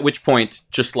 At which point,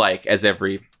 just like as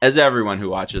everyone who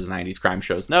watches 90s crime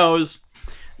shows knows,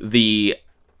 the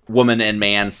woman and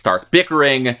man start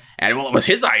bickering, and well, it was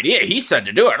his idea. He said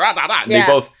to do it. Rah, rah, rah. Yeah.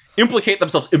 They both implicate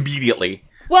themselves immediately.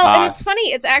 Well, and it's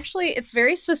funny. It's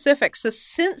very specific.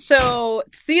 So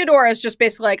Theodore is just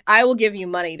basically like, I will give you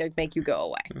money to make you go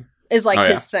away, is like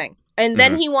his thing. And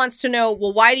then he wants to know,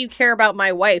 well, why do you care about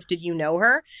my wife? Did you know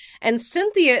her? And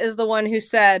Cynthia is the one who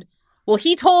said, well,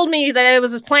 he told me that it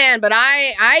was his plan, but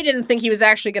I didn't think he was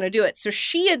actually going to do it. So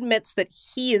she admits that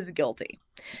he is guilty.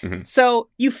 Mm-hmm. So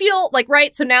you feel like,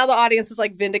 right? So now the audience is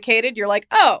like vindicated. You're like,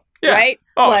 oh, yeah. Right?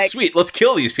 Oh, like, sweet. Let's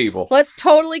kill these people. Let's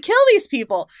totally kill these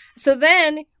people. So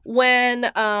then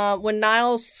when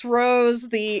Niles throws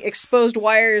the exposed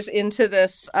wires into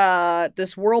this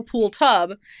whirlpool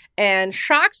tub and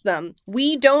shocks them,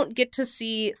 we don't get to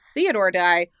see Theodore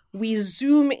die. We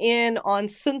zoom in on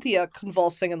Cynthia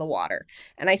convulsing in the water.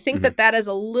 And I think that is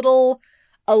a little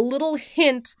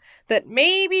hint that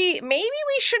maybe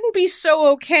we shouldn't be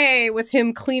so okay with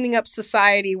him cleaning up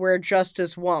society where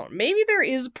justice won't. Maybe there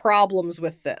is problems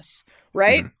with this,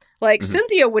 right? Mm-hmm. Like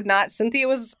Cynthia was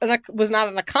not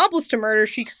an accomplice to murder.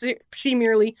 She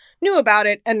merely knew about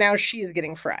it, and now she is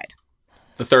getting fried.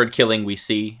 The third killing we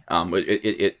see,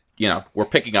 we're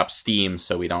picking up steam,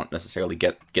 so we don't necessarily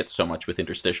get so much with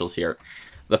interstitials here.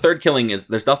 The third killing is,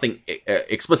 there's nothing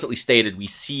explicitly stated. We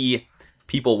see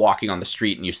people walking on the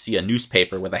street, and you see a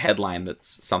newspaper with a headline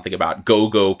that's something about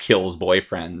Go-Go kills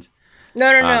boyfriend. No.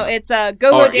 It's a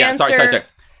Go-Go dancer. Yeah, sorry.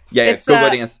 Yeah,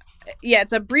 Go-Go dance. Yeah,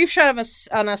 it's a brief shot of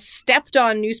on a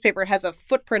stepped-on newspaper. It has a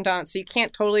footprint on it, so you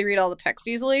can't totally read all the text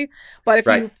easily. But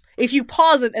if you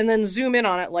pause it and then zoom in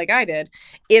on it like I did,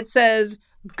 it says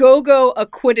Go-Go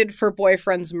acquitted for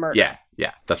boyfriend's murder.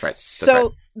 Yeah, that's right.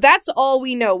 That's all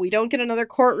we know. We don't get another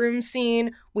courtroom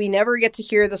scene. We never get to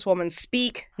hear this woman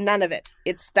speak. None of it.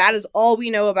 That is all we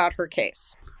know about her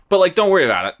case. But don't worry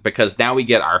about it, because now we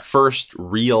get our first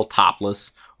real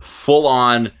topless,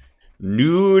 full-on,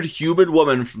 nude human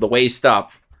woman from the waist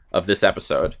up of this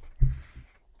episode.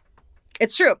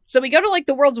 It's true. So we go to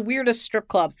the world's weirdest strip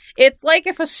club. It's like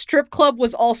if a strip club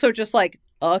was also just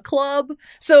a club.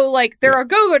 So there are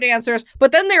go-go dancers,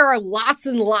 but then there are lots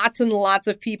and lots and lots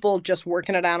of people just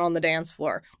working it out on the dance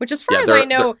floor, which as far as I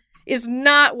know is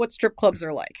not what strip clubs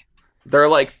are like. There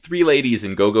are three ladies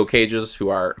in go-go cages who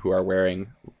are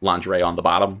wearing lingerie on the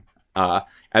bottom.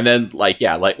 And then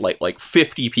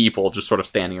 50 people just sort of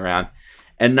standing around.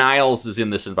 And Niles is in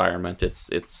this environment.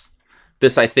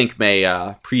 This I think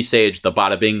may presage the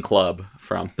Bada Bing Club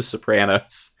from The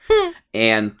Sopranos.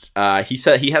 And he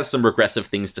said he has some regressive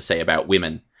things to say about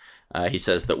women. He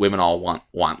says that women all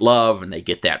want love, and they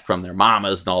get that from their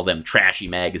mamas and all them trashy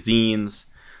magazines.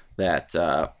 That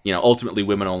ultimately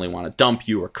women only want to dump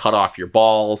you or cut off your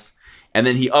balls. And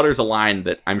then he utters a line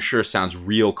that I'm sure sounds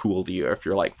real cool to you if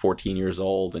you're 14 years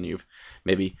old and you've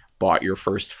maybe bought your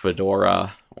first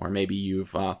fedora, or maybe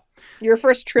you've your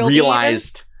first trilby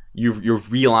realized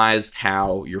you've realized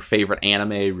how your favorite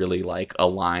anime really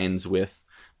aligns with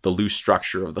the loose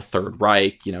structure of the Third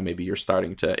Reich. Maybe you're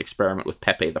starting to experiment with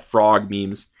Pepe the Frog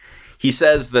memes. He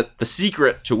says that the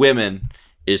secret to women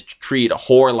is to treat a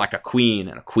whore like a queen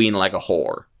and a queen like a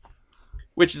whore,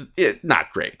 which is not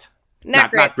great.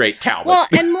 Not great, Talbot. Well,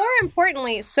 and more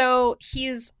importantly, so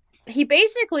he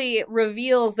basically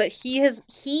reveals that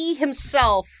he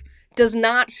himself does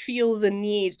not feel the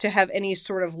need to have any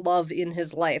sort of love in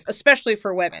his life, especially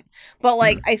for women. But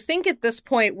I think at this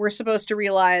point we're supposed to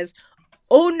realize,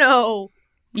 oh no,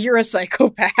 you're a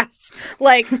psychopath.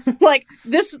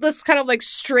 This kind of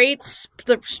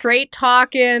straight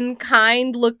talking,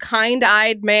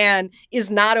 kind-eyed man is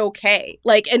not okay.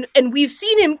 And we've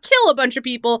seen him kill a bunch of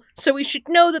people, so we should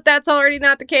know that that's already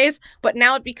not the case. But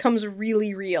now it becomes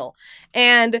really real.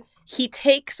 And he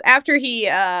takes after he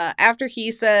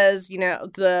says, he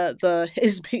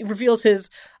reveals his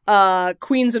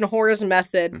queens and whores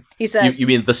method. He says, you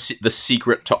mean the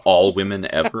secret to all women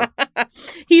ever?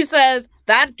 He says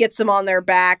that gets them on their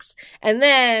backs, and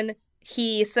then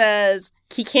he says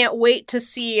he can't wait to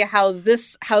see how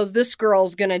this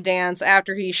girl's gonna dance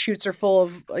after he shoots her full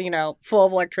of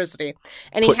electricity,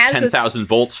 and put he has 10,000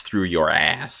 volts through your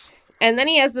ass. And then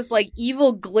he has this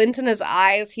evil glint in his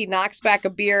eyes. He knocks back a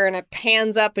beer and it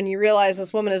pans up and you realize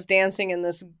this woman is dancing in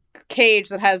this cage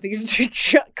that has these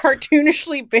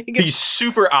cartoonishly big... These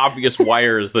super obvious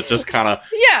wires that just kind of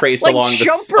trace along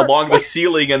the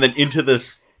ceiling and then into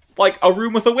this, like a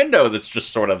room with a window that's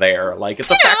just sort of there, like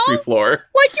it's a factory floor,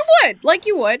 like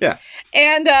you would. Yeah.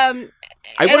 And I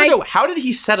want to know, how did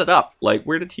he set it up? Like,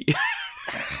 where did he?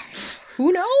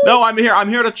 Who knows? No, I'm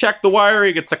here to check the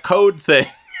wiring. It's a code thing.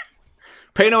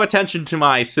 Pay no attention to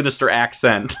my sinister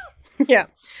accent. Yeah.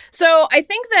 So I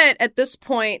think that at this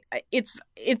point,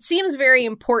 it seems very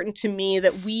important to me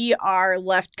that we are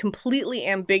left completely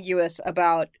ambiguous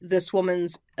about this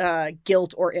woman's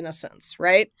guilt or innocence,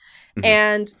 right? Mm-hmm.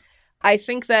 And I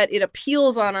think that it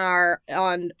appeals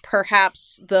on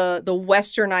perhaps the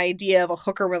Western idea of a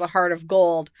hooker with a heart of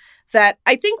gold, that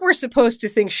I think we're supposed to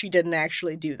think she didn't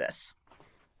actually do this,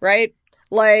 right?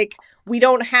 Like, we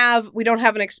don't have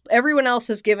everyone else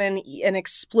has given an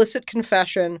explicit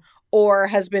confession or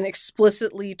has been we've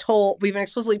been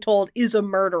explicitly told is a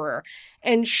murderer.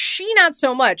 And she not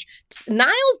so much.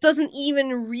 Niles doesn't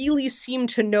even really seem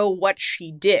to know what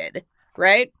she did,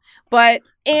 right?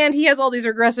 And he has all these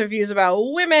regressive views about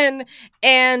women,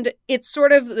 and it's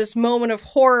sort of this moment of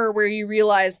horror where you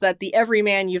realize that the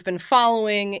everyman you've been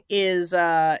following is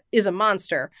a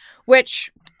monster,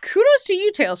 which, kudos to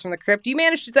you, Tales from the Crypt. You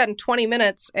managed to do that in 20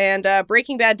 minutes, and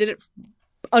Breaking Bad did it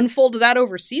unfolded that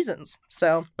over seasons,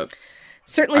 so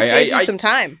certainly saves you some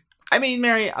time. I mean,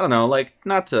 Mary, I don't know, like,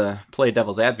 not to play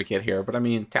devil's advocate here, but I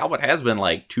mean, Talbot has been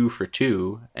like 2 for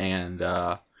 2, and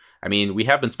I mean, we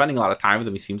have been spending a lot of time with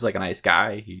him. He seems like a nice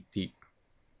guy.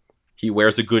 He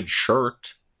wears a good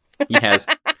shirt. He has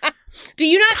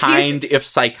if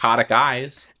psychotic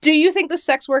eyes. Do you think the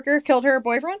sex worker killed her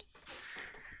boyfriend?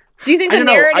 Do you think the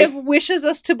narrative wishes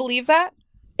us to believe that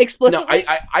explicitly?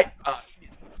 No,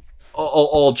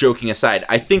 all joking aside,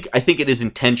 I think it is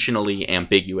intentionally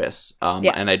ambiguous,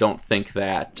 and I don't think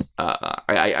that.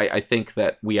 I think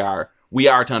that we are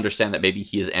to understand that maybe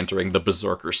he is entering the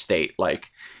berserker state,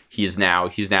 like he's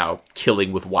now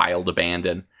killing with wild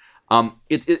abandon.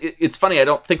 It's funny. I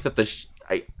don't think that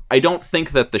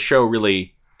the show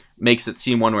really makes it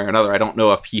seem one way or another. I don't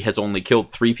know if he has only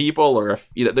killed 3 people, or if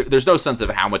there's no sense of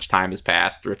how much time has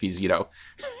passed, or if he's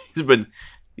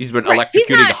He's been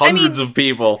electrocuting hundreds of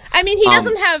people. I mean, he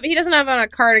doesn't have on a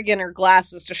cardigan or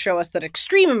glasses to show us that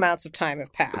extreme amounts of time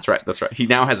have passed. That's right. He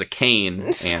now has a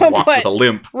cane and walks with a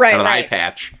limp and an eye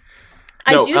patch.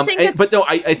 No, I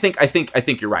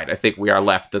think you're right. I think we are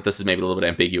left that this is maybe a little bit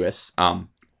ambiguous.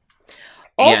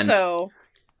 Also,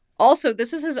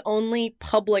 this is his only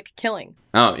public killing.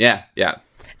 Oh, yeah.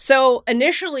 So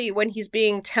initially when he's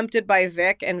being tempted by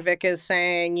Vic, and Vic is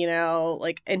saying,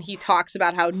 and he talks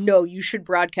about how, no, you should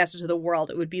broadcast it to the world.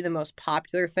 It would be the most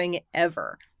popular thing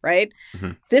ever. Right?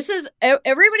 Mm-hmm. This is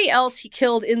everybody else he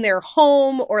killed in their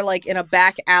home, or like in a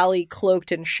back alley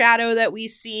cloaked in shadow that we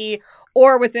see,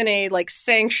 or within a like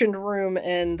sanctioned room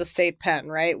in the state pen,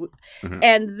 right? Mm-hmm.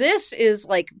 And this is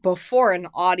like before an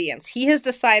audience. He has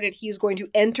decided he's going to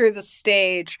enter the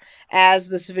stage as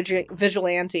this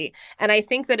vigilante. And I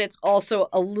think that it's also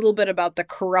a little bit about the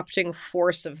corrupting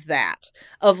force of that,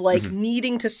 of like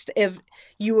needing to, if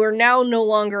you are now no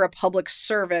longer a public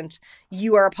servant,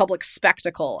 you are a public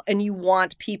spectacle, and you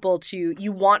want people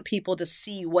to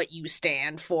see what you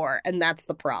stand for, and that's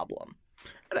the problem.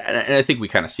 And I think we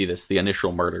kind of see this. The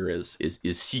initial murder is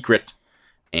secret,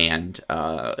 and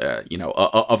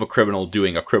of a criminal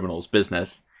doing a criminal's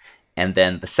business, and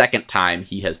then the second time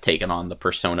he has taken on the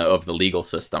persona of the legal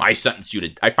system. I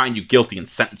find you guilty and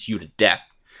sentence you to death.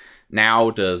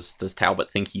 Now, does Talbot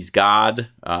think he's God?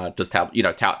 Does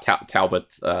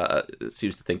Talbot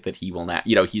seems to think that he will not?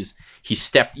 He's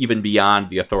stepped even beyond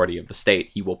the authority of the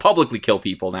state. He will publicly kill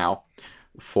people now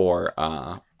for.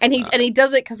 And he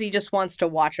does it because he just wants to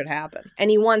watch it happen,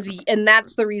 and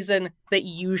that's the reason that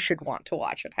you should want to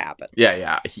watch it happen.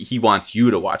 Yeah. He wants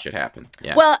you to watch it happen.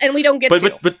 Yeah. Well, and we don't get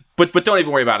to. But don't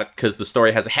even worry about it, because the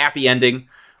story has a happy ending.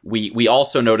 We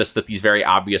also notice that these very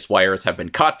obvious wires have been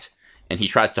cut. And he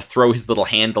tries to throw his little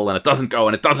handle, and it doesn't go,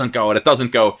 and it doesn't go, and it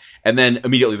doesn't go. And then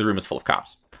immediately the room is full of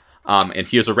cops. And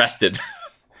he is arrested.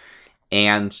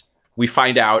 And we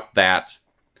find out that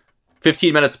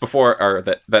 15 minutes before, or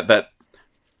that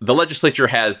the legislature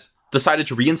has decided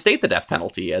to reinstate the death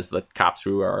penalty, as the cops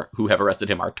who have arrested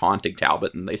him are taunting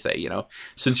Talbot. And they say,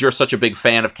 since you're such a big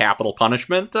fan of capital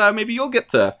punishment, maybe you'll get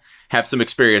to have some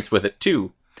experience with it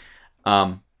too.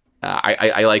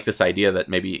 I like this idea that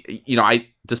maybe,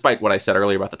 despite what I said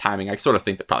earlier about the timing, I sort of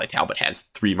think that probably Talbot has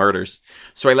 3 murders.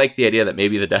 So I like the idea that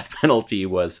maybe the death penalty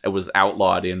was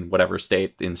outlawed in whatever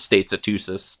state, in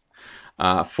Statsatusas,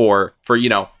 for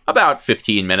about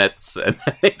 15 minutes, and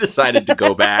they decided to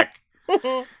go back.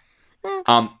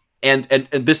 And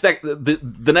this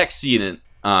the next scene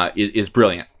is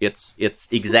brilliant. It's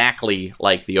exactly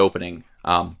like the opening.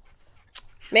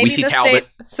 Maybe we see the Talbot.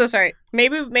 state. So sorry.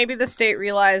 Maybe the state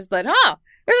realized that,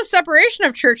 there's a separation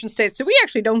of church and state, so we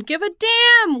actually don't give a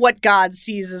damn what God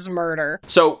sees as murder.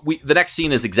 So the next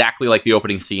scene is exactly like the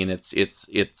opening scene.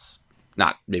 It's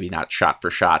not shot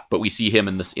for shot, but we see him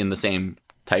in the same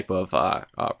type of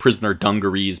prisoner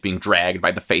dungarees being dragged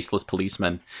by the faceless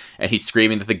policeman, and he's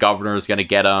screaming that the governor is going to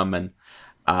get him. And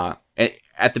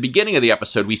at the beginning of the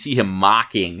episode, we see him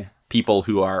mocking people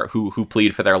who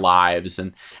plead for their lives,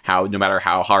 and how no matter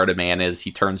how hard a man is,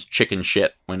 he turns chicken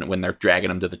shit when they're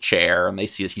dragging him to the chair, and he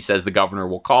says the governor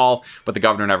will call, but the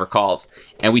governor never calls.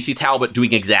 And we see Talbot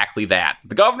doing exactly that.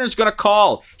 The governor's going to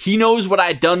call. He knows what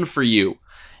I done for you.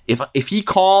 If he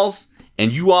calls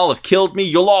and you all have killed me,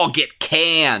 you'll all get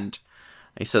canned.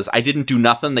 He says, I didn't do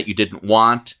nothing that you didn't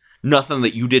want, nothing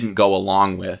that you didn't go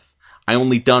along with. I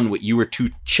only done what you were too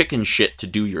chicken shit to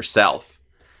do yourself.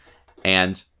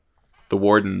 And the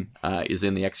warden is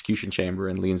in the execution chamber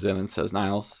and leans in and says,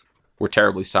 Niles, we're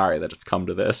terribly sorry that it's come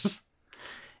to this.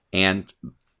 And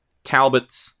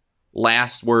Talbot's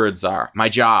last words are, my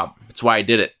job. That's why I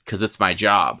did it, because it's my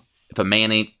job. If a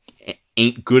man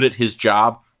ain't good at his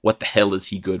job, what the hell is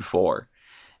he good for?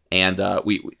 And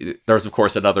there's, of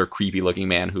course, another creepy-looking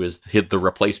man who is the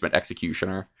replacement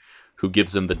executioner, who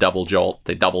gives him the double jolt.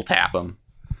 They double tap him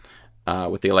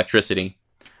with the electricity.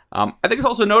 I think it's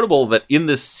also notable that in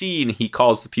this scene, he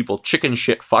calls the people chicken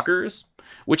shit fuckers,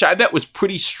 which I bet was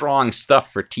pretty strong stuff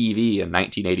for TV in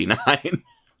 1989.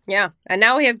 Yeah, and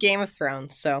now we have Game of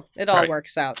Thrones, so it all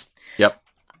works out. Yep.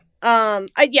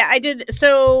 I did.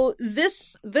 So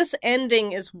this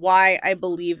ending is why I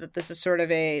believe that this is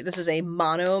this is a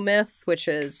monomyth, which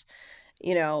is,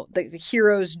 the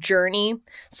hero's journey.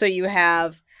 So you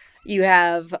have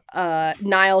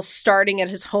Niles starting at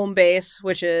his home base,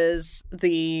 which is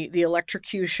the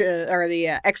electrocution or the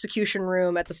execution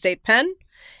room at the state pen,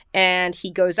 and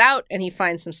he goes out and he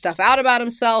finds some stuff out about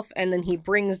himself, and then he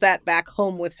brings that back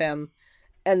home with him,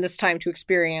 and this time to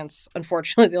experience,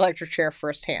 unfortunately, the electric chair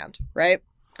firsthand, right?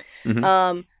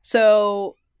 Mm-hmm.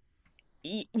 So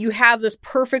you have this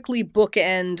perfectly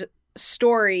bookend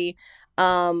story.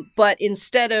 But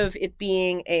instead of it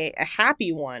being a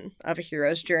happy one of a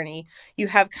hero's journey, you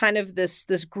have kind of this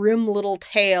grim little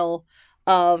tale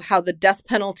of how the death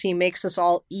penalty makes us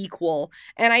all equal.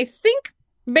 And I think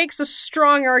makes a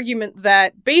strong argument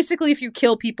that basically if you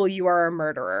kill people, you are a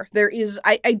murderer.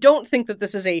 I don't think that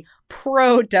this is a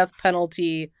pro-death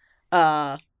penalty,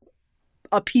 a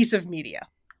piece of media.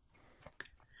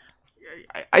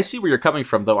 I see where you're coming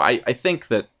from, though. I think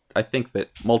that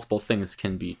multiple things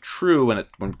can be true when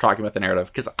we're talking about the narrative,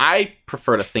 because I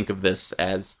prefer to think of this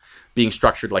as being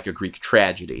structured like a Greek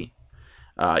tragedy.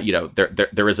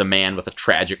 There is a man with a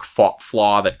tragic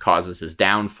flaw that causes his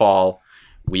downfall.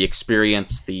 We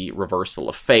experience the reversal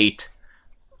of fate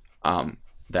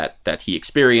that he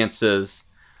experiences.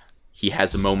 He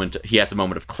has a moment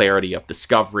of clarity, of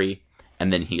discovery,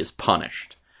 and then he is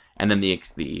punished. And then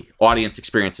the audience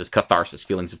experiences catharsis,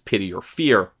 feelings of pity or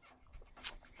fear.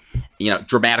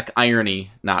 Dramatic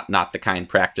irony, not the kind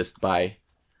practiced by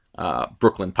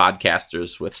Brooklyn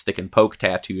podcasters with stick and poke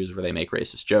tattoos where they make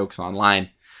racist jokes online,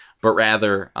 but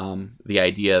rather the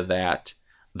idea that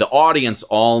the audience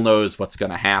all knows what's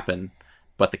going to happen,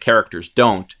 but the characters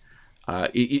don't,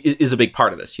 is a big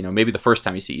part of this. Maybe the first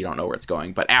time you see it, you don't know where it's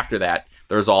going, but after that,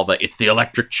 there's all it's the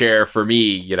electric chair for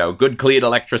me, good clean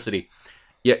electricity.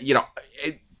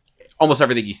 Almost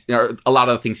everything a lot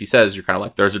of the things he says, you're kind of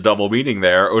like, there's a double meaning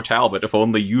there. Oh, Talbot, if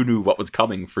only you knew what was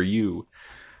coming for you.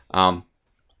 I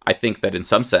think that in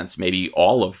some sense, maybe a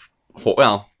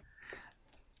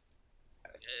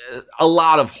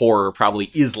lot of horror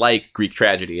probably is like Greek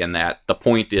tragedy, in that the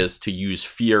point is to use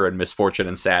fear and misfortune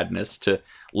and sadness to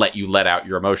let you let out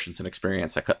your emotions and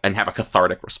experience and have a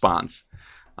cathartic response.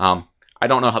 I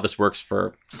don't know how this works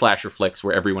for slasher flicks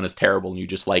where everyone is terrible and you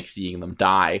just like seeing them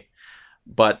die.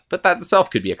 But that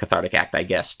itself could be a cathartic act, I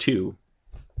guess, too.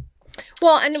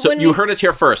 Well, and so you heard it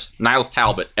here first. Niles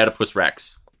Talbot, Oedipus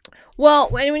Rex. Well,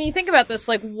 when you think about this,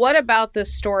 what about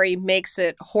this story makes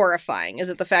it horrifying? Is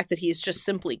it the fact that he's just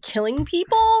simply killing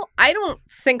people? I don't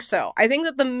think so. I think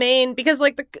that because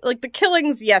the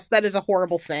killings, yes, that is a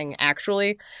horrible thing,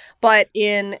 actually. But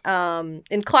in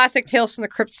classic Tales from the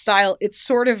Crypt style, it's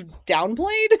sort of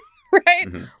downplayed. Right?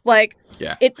 Mm-hmm.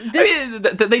 Yeah.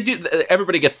 They do.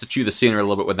 Everybody gets to chew the scenery a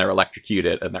little bit when they're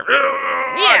electrocuted and they're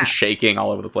shaking all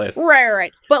over the place.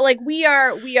 Right. But we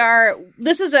are.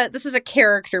 This is a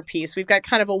character piece. We've got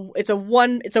kind of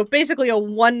it's basically a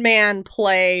one man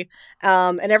play,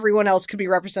 and everyone else could be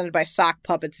represented by sock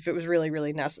puppets if it was really,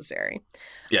 really necessary.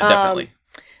 Yeah, definitely.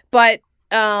 But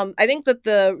I think that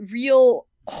the real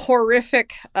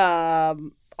horrific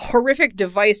horrific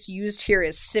device used here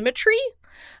is symmetry.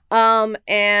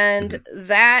 And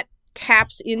that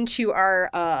taps into our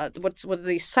what's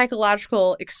the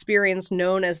psychological experience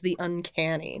known as the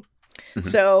uncanny.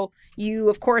 So you,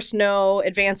 of course, know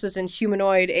advances in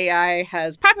humanoid AI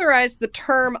has popularized the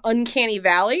term uncanny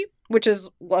valley, which is,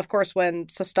 well, of course, when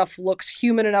stuff looks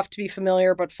human enough to be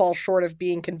familiar but falls short of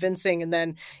being convincing, and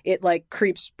then it like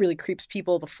really creeps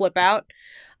people the flip out.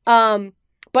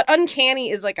 But uncanny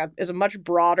is a much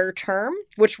broader term,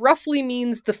 which roughly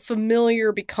means the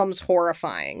familiar becomes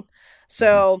horrifying.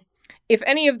 So if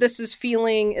any of this is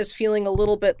feeling a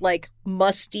little bit like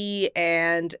musty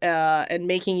and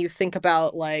making you think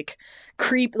about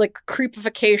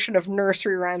creepification of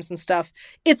nursery rhymes and stuff,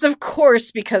 it's of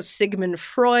course because Sigmund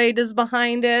Freud is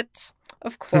behind it.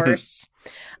 Of course.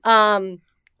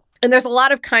 And there's a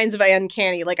lot of kinds of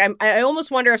uncanny. Like I almost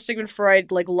wonder if Sigmund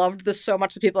Freud loved this so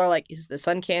much that people are like, "Is this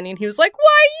uncanny?" And he was like,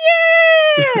 "Why,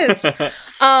 yes."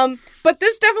 But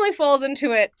this definitely falls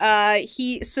into it.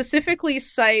 He specifically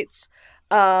cites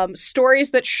stories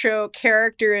that show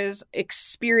characters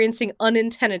experiencing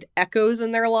unintended echoes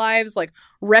in their lives, like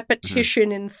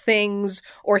repetition in things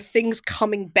or things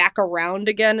coming back around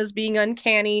again as being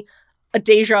uncanny. A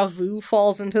deja vu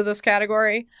falls into this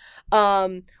category.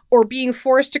 Or being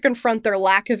forced to confront their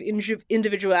lack of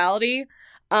individuality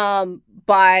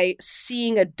by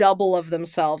seeing a double of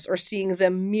themselves or seeing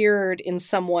them mirrored in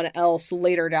someone else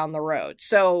later down the road.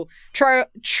 So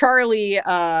Charlie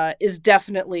is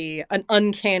definitely an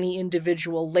uncanny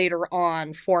individual later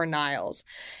on for Niles.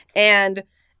 And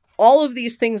all of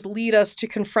these things lead us to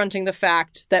confronting the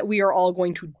fact that we are all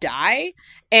going to die.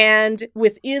 And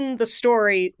within the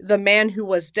story, The Man Who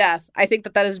Was Death, I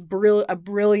think that is a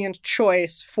brilliant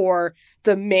choice for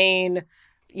the main,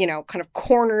 kind of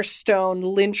cornerstone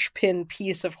linchpin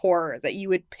piece of horror, that you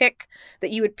would pick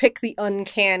the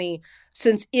uncanny,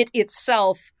 since it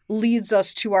itself leads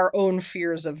us to our own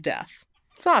fears of death.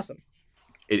 It's awesome.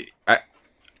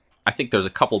 I think there's a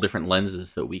couple different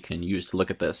lenses that we can use to look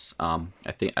at this. I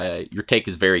think your take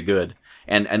is very good,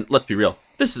 and let's be real.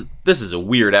 This is a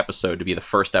weird episode to be the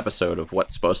first episode of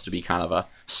what's supposed to be kind of a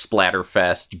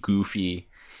splatterfest, goofy,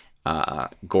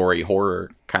 gory horror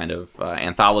kind of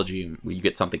anthology. Where you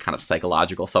get something kind of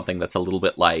psychological, something that's a little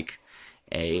bit like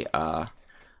a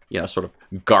sort of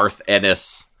Garth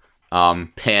Ennis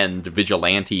penned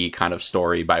vigilante kind of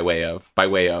story by way of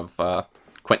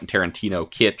Quentin Tarantino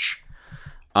kitsch.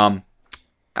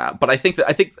 But I think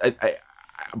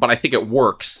it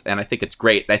works, and I think it's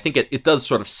great. I think it does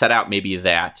sort of set out maybe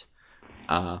that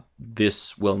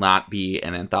this will not be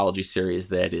an anthology series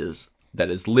that is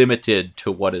limited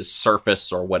to what is surface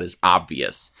or what is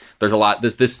obvious. There's a lot.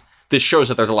 This shows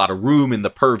that there's a lot of room in the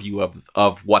purview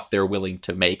of what they're willing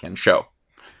to make and show,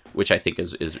 which I think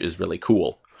is really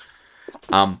cool.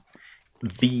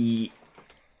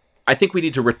 I think we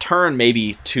need to return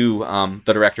maybe to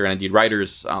the director and indeed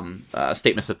writer's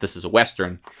statements that this is a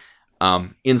Western.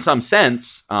 In some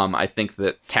sense, I think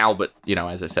that Talbot,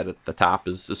 as I said at the top,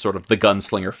 is sort of the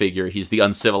gunslinger figure. He's the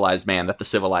uncivilized man that the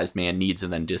civilized man needs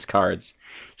and then discards.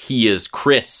 He is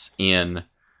Chris in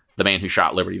The Man Who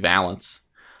Shot Liberty Valance.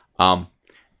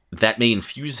 That may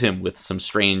infuse him with some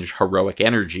strange heroic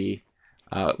energy,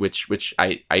 which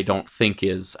I don't think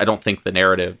the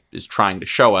narrative is trying to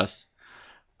show us.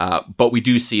 But we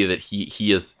do see that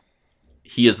he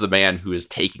is the man who is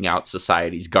taking out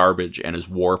society's garbage and is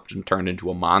warped and turned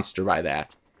into a monster by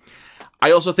that.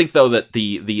 I also think, though, that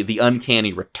the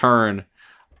uncanny return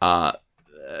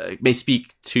may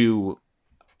speak to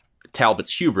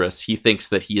Talbot's hubris. He thinks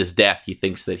that he is death. He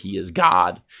thinks that he is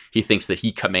God. He thinks that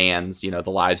he commands, the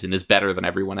lives and is better than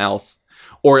everyone else,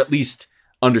 or at least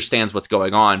understands what's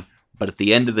going on. But at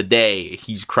the end of the day,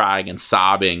 he's crying and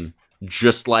sobbing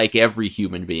just like every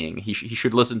human being. He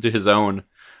should listen to his own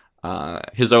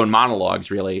monologues,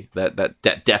 really,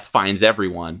 that death finds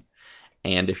everyone.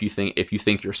 And if you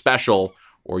think you're special,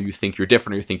 or you think you're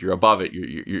different, or you think you're above it,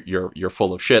 you're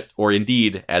full of shit, or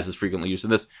indeed, as is frequently used in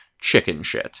this, chicken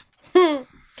shit.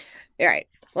 Right.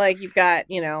 Like, you've got,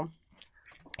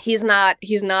 he's not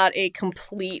a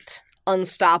complete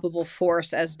unstoppable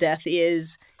force as death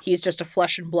is. He's just a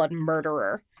flesh and blood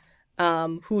murderer.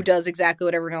 Who does exactly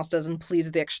what everyone else does and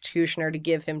pleads the executioner to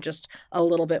give him just a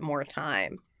little bit more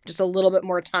time. Just a little bit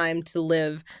more time to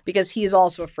live, because he is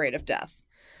also afraid of death.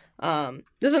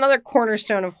 This is another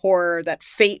cornerstone of horror, that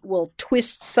fate will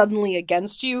twist suddenly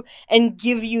against you and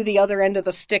give you the other end of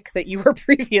the stick that you were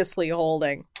previously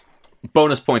holding.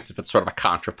 Bonus points if it's sort of a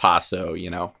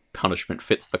contrapasso, punishment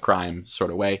fits the crime sort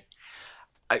of way.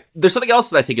 There's something else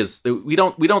that I think is, we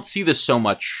don't see this so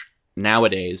much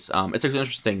nowadays. It's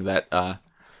interesting that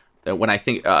when I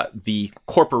think the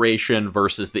corporation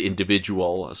versus the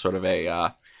individual, sort of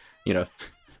a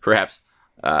perhaps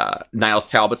Niles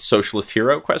Talbot's socialist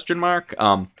hero question mark.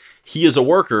 He is a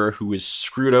worker who is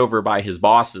screwed over by his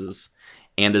bosses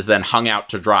and is then hung out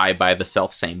to dry by the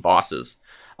self-same bosses.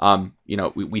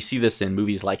 We see this in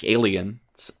movies like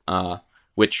Aliens,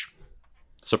 which,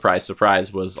 surprise,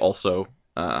 surprise, was also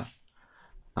written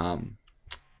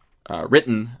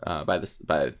by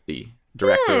the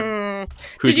director,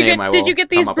 whose name I will did you get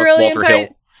these come up with, brilliant Walter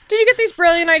Hill. Did you get these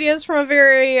brilliant ideas from a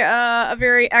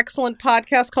very excellent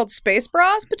podcast called Space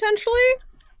Bras, potentially?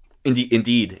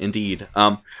 Indeed.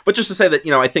 But just to say that,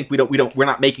 I think we're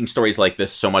not making stories like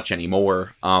this so much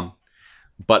anymore.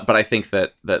 But I think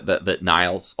that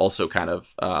Niles also kind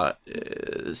of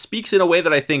speaks in a way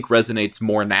that I think resonates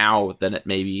more now than it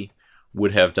maybe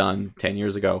would have done 10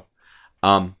 years ago.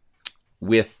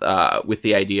 With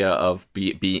the idea of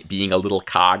being a little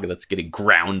cog that's getting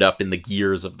ground up in the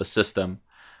gears of the system.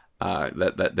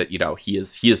 That he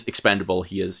is expendable.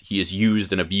 He is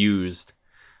used and abused,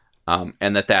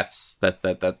 and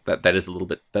that is a little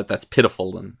bit that's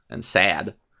pitiful and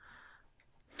sad.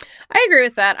 I agree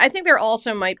with that. I think there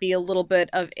also might be a little bit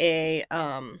of a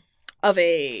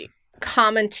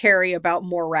commentary about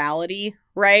morality,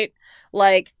 right?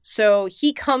 Like, so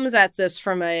he comes at this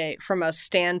from a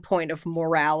standpoint of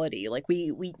morality. Like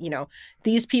we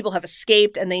these people have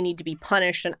escaped and they need to be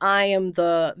punished, and I am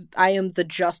the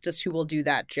justice who will do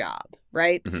that job,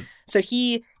 right? Mm-hmm. So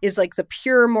he is like the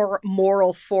pure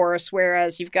moral force,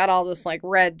 whereas you've got all this like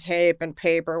red tape and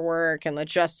paperwork, and the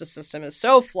justice system is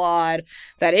so flawed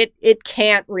that it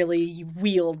can't really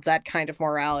wield that kind of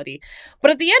morality.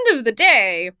 But at the end of the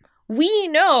day, we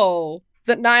know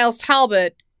that Niles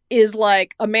Talbot is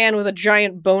like a man with a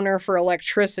giant boner for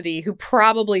electricity who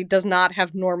probably does not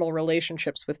have normal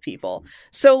relationships with people.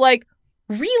 So, like,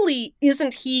 really,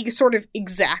 isn't he sort of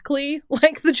exactly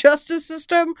like the justice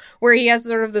system, where he has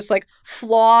sort of this, like,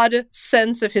 flawed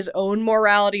sense of his own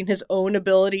morality and his own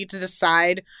ability to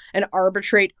decide and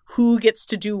arbitrate who gets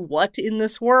to do what in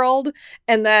this world?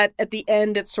 And that at the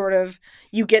end, it's sort of,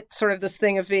 you get sort of this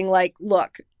thing of being like,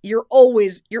 look, you're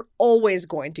always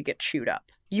going to get chewed up.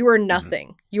 You are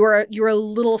nothing. Mm-hmm. You're a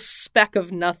little speck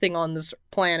of nothing on this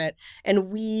planet, and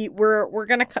we're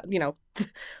gonna,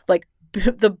 like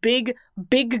the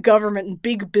big government and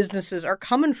big businesses are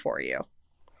coming for you.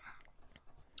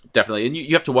 Definitely, and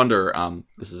you have to wonder.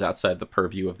 This is outside the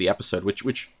purview of the episode,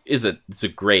 which is it's a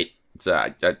great.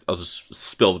 I'll just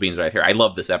spill the beans right here. I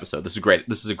love this episode. This is great.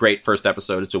 This is a great first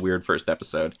episode. It's a weird first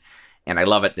episode, and I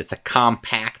love it. It's a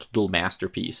compact little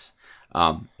masterpiece.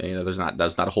 There's not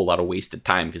a whole lot of wasted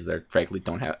time because they frankly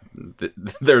don't have.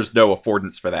 There's no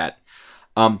affordance for that.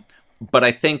 But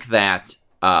I think that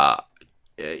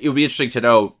it would be interesting to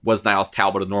know, was Niles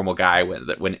Talbot a normal guy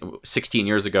when 16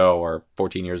 years ago or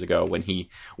 14 years ago when he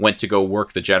went to go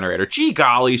work the generator? Gee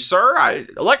golly, sir,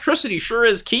 electricity sure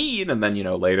is keen. And then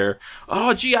later,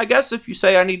 oh gee, I guess if you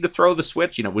say I need to throw the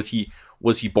switch, was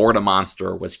he born a monster,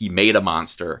 or was he made a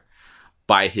monster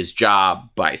by his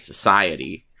job, by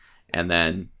society? And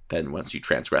then once you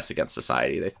transgress against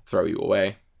society, they throw you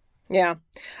away. Yeah.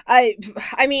 I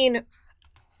mean,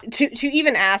 to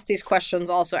even ask these questions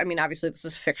also, I mean, obviously this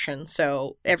is fiction,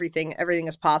 so everything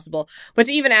is possible. But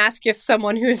to even ask if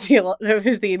someone who's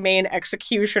the main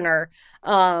executioner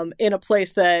in a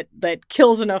place that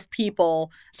kills enough people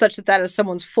such that is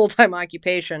someone's full-time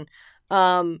occupation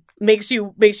makes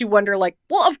you wonder, like,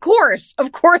 well, of course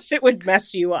it would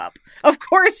mess you up. Of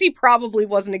course he probably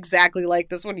wasn't exactly like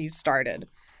this when he started.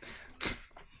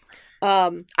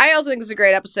 I also think it's a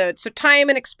great episode. So time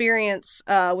and experience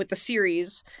with the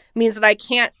series means that I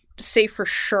can't say for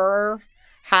sure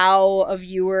how a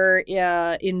viewer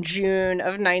in June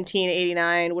of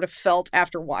 1989 would have felt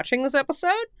after watching this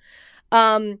episode.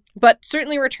 But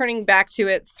certainly returning back to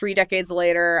it 3 decades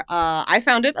later, I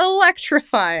found it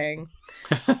electrifying.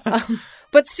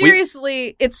 But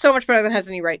seriously, it's so much better than it has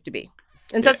any right to be,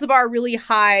 and sets the bar really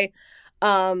high.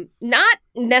 Not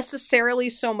necessarily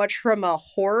so much from a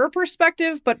horror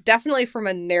perspective, but definitely from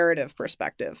a narrative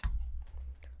perspective.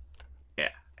 Yeah,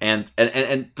 and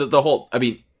the whole, I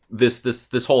mean,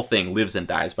 this whole thing lives and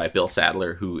dies by Bill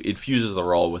Sadler, who infuses the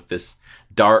role with this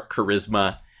dark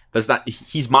charisma.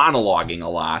 He's monologuing a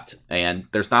lot, and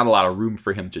there's not a lot of room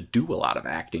for him to do a lot of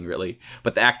acting, really.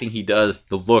 But the acting he does,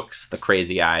 the looks, the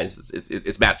crazy eyes,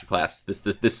 it's masterclass.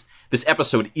 This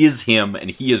episode is him, and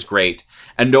he is great.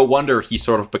 And no wonder he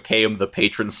sort of became the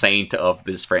patron saint of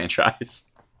this franchise.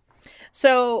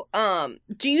 So,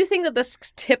 do you think that this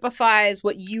typifies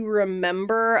what you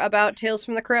remember about Tales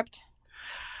from the Crypt?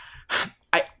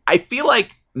 I feel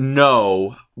like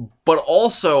no, But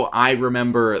also, I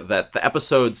remember that the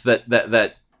episodes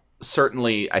that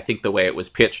certainly, I think the way it was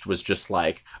pitched was just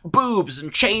like boobs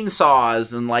and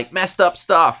chainsaws and like messed up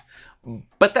stuff.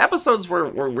 But the episodes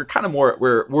were kind of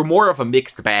were more of a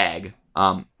mixed bag.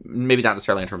 Maybe not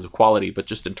necessarily in terms of quality, but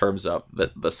just in terms of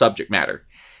the subject matter.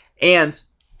 And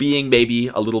being maybe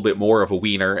a little bit more of a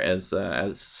wiener, as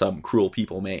some cruel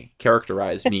people may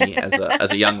characterize me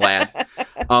as a young lad.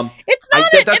 It's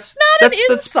not an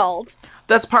insult.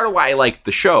 That's part of why I like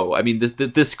the show. I mean,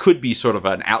 this could be sort of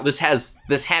this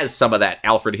has some of that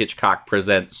Alfred Hitchcock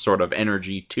Presents sort of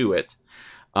energy to it.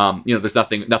 There's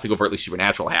nothing overtly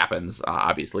supernatural happens,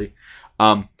 obviously.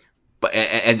 But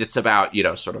it's about,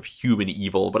 sort of human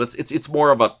evil, but it's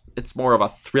more of a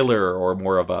thriller, or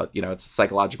more of a, it's a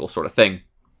psychological sort of thing.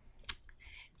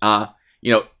 The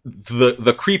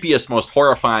creepiest, most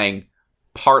horrifying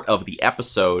part of the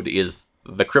episode is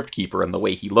the Crypt Keeper and the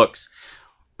way he looks.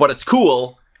 But it's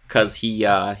cool because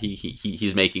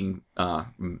he's making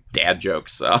dad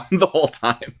jokes the whole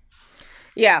time.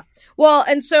 Yeah. Well,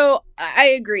 and so I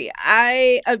agree.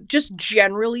 I just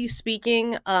generally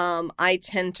speaking, I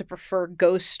tend to prefer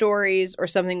ghost stories or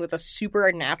something with a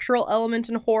supernatural element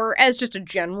in horror as just a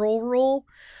general rule.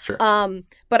 Sure.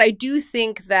 But I do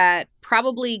think that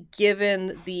probably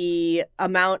given the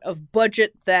amount of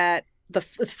budget that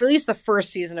at least the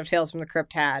first season of Tales from the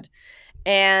Crypt had,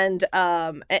 and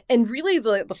really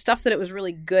the stuff that it was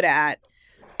really good at,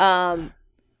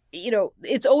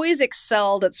 it's always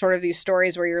excelled at sort of these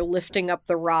stories where you're lifting up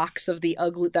the rocks of the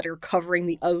ugly that are covering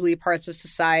the ugly parts of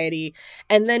society,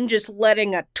 and then just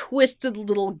letting a twisted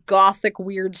little gothic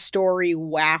weird story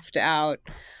waft out.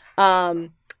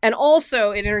 And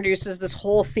also it introduces this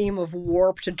whole theme of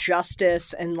warped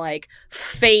justice and like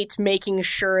fate making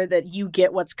sure that you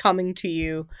get what's coming to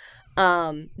you.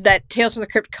 That Tales from the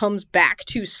Crypt comes back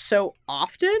to so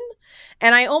often.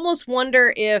 And I almost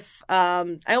wonder if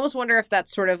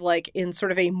that's sort of like in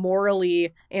sort of a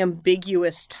morally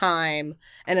ambiguous time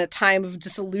and a time of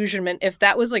disillusionment, if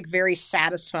that was like very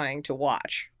satisfying to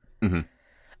watch. Mm-hmm.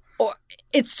 Or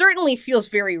it certainly feels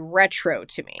very retro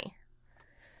to me.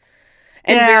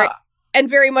 And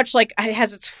very much like it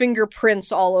has its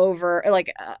fingerprints all over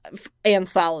like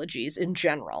anthologies in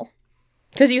general.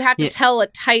 Because you have to tell a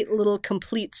tight little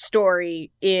complete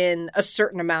story in a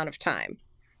certain amount of time.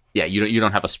 Yeah, you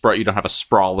don't have a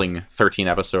sprawling 13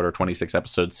 episode or 26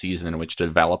 episode season in which to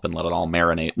develop and let it all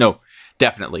marinate. No,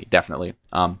 definitely.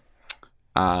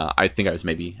 I think I was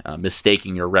maybe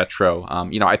mistaking your retro.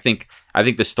 I think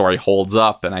this story holds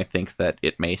up, and I think that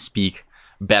it may speak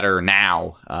better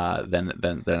now than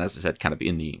as I said, kind of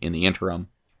in the interim.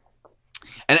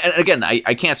 And again,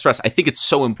 I can't stress, I think it's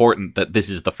so important that this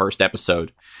is the first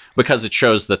episode, because it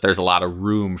shows that there's a lot of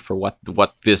room for what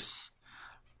this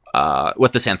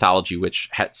anthology, which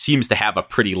seems to have a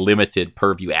pretty limited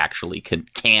purview, actually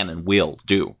can and will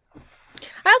do.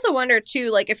 I also wonder too,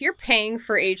 like if you're paying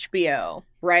for HBO,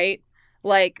 right?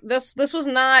 Like this was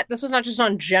not just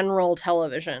on general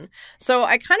television. So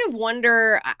I kind of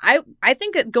wonder, I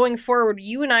think that going forward,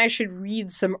 you and I should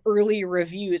read some early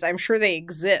reviews. I'm sure they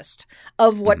exist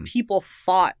of what people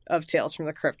thought of Tales from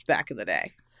the Crypt back in the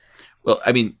day. Well,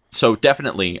 I mean, so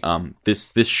definitely,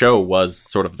 this show was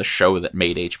sort of the show that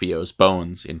made HBO's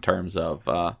bones in terms of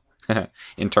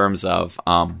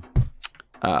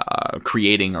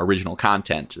creating original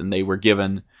content, and they were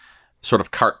given sort of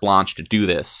carte blanche to do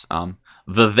this.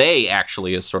 They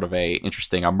actually is sort of a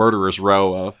murderer's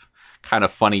row of kind of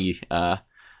funny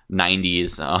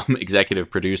 90s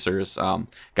executive producers.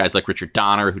 Guys like Richard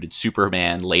Donner, who did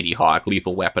Superman, Lady Hawk,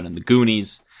 Lethal Weapon, and The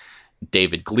Goonies.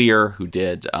 David Glear, who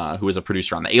was a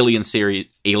producer on the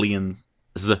Aliens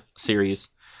series.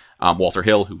 Walter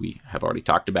Hill, who we have already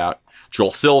talked about.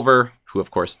 Joel Silver, who of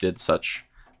course did such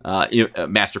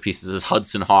masterpieces as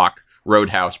Hudson Hawk,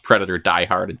 Roadhouse, Predator, Die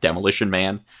Hard, and Demolition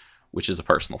Man, which is a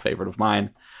personal favorite of mine.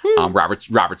 Robert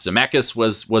Zemeckis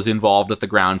was involved at the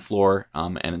ground floor,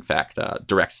 and in fact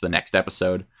directs the next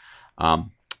episode.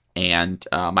 And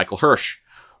Michael Hirsch,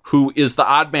 who is the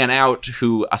odd man out,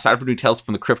 who, aside from doing Tales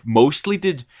from the Crypt, mostly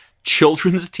did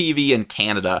children's TV in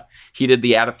Canada. He did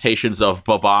the adaptations of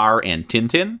Babar and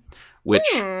Tintin, which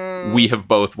we have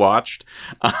both watched.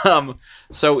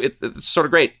 So it's sort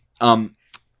of great.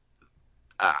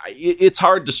 It's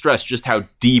hard to stress just how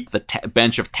deep the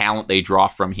bench of talent they draw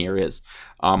from here is.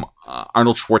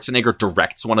 Arnold Schwarzenegger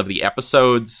directs one of the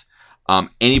episodes.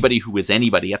 Anybody who was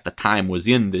anybody at the time was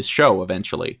in this show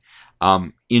eventually.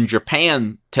 In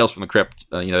Japan, Tales from the Crypt,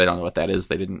 they don't know what that is.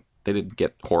 They didn't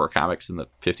get horror comics in the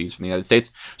 50s from the United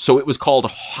States. So it was called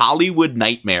Hollywood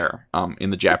Nightmare in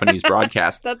the Japanese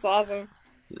broadcast. That's awesome.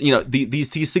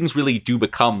 these things really do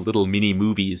become little mini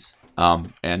movies.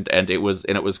 And it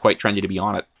was quite trendy to be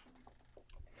on it.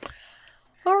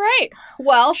 All right.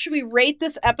 Well, should we rate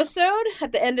this episode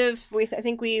at the end of? I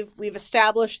think we've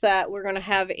established that we're going to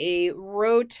have a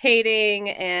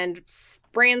rotating and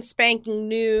brand spanking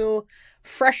new,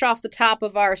 fresh off the top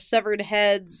of our severed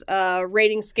heads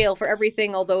rating scale for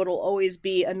everything. Although it'll always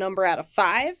be a number out of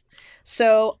 5.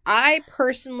 So I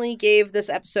personally gave this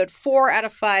episode 4 out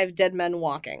of 5 dead men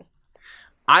walking.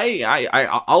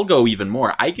 I'll go even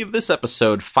more. I give this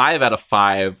episode 5 out of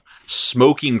 5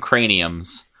 smoking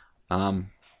craniums.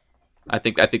 I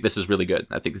think this is really good.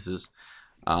 I think this is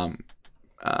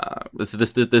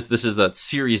this is a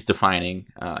series defining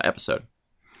episode.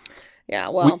 Yeah,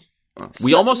 well,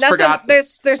 we almost forgot.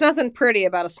 There's nothing pretty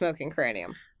about a smoking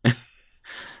cranium.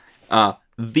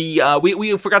 We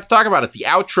forgot to talk about it. The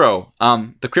outro.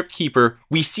 The Crypt Keeper.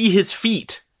 We see his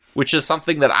feet, which is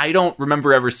something that I don't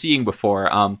remember ever seeing before.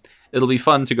 It'll be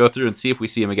fun to go through and see if we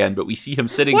see him again, but we see him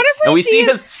sitting, and we see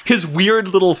his weird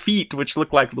little feet, which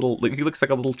look like he looks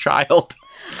like a little child.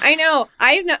 I know.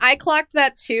 I clocked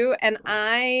that too, and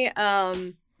I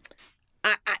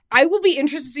will be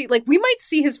interested to see, like, we might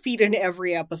see his feet in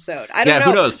every episode. I don't know.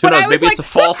 Who knows? Maybe it's a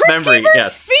false memory.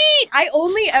 Yes. Feet! I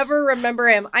only ever remember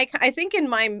him. I think in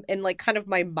kind of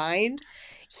my mind,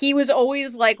 he was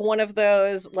always like one of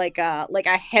those like a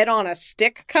head on a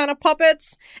stick kind of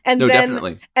puppets, and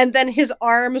then his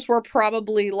arms were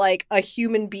probably like a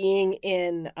human being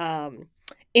in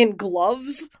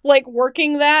gloves, like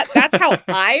working that. That's how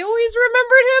I always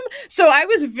remembered him. So I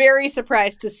was very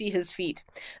surprised to see his feet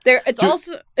there. It's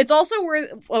also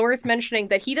worth mentioning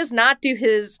that he does not do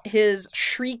his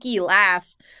shrieky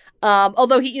laugh,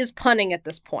 although he is punning at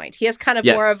this point. He has kind of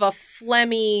more of a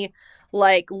phlegmy,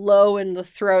 like low in the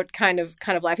throat kind of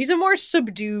laugh. He's a more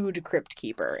subdued Crypt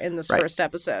Keeper in this first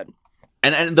episode.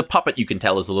 And the puppet, you can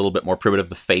tell, is a little bit more primitive.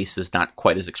 The face is not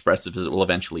quite as expressive as it will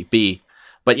eventually be.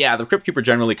 But yeah, the Crypt Keeper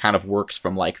generally kind of works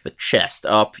from like the chest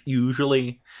up,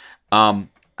 usually. The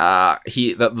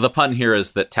pun here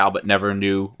is that Talbot never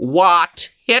knew what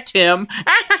hit him.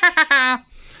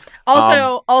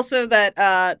 Also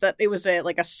that it was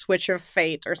a switch of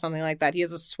fate or something like that. He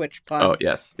has a switch pun. Oh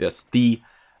yes.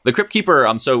 The Crypt Keeper,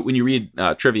 so when you read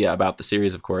trivia about the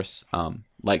series, of course,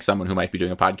 like someone who might be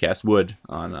doing a podcast would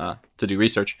to do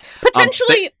research.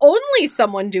 Potentially only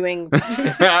someone doing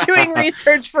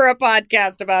research for a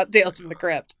podcast about Tales from the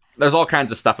Crypt. There's all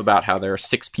kinds of stuff about how there are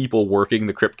 6 people working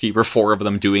the Crypt Keeper, 4 of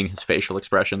them doing his facial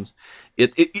expressions.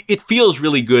 It feels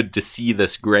really good to see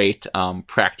this great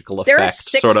practical effect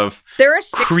sort of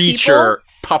creature,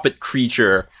 puppet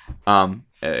creature.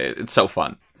 It's so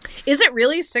fun. Is it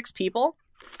really 6 people?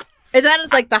 Is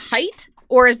that like the height,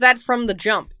 or is that from the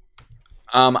jump?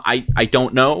 I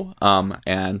don't know,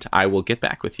 and I will get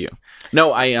back with you.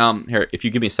 No, here, if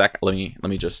you give me a sec, let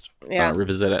me just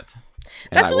revisit it.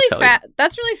 That's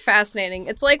really fascinating.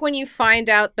 It's like when you find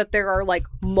out that there are like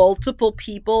multiple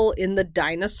people in the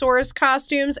dinosaurs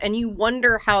costumes, and you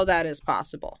wonder how that is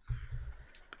possible.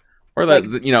 Or that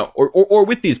or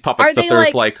with these puppets that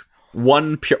there's like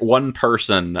one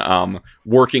person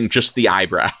working just the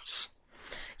eyebrows.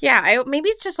 Yeah, maybe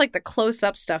it's just like the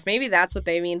close-up stuff. Maybe that's what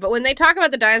they mean. But when they talk about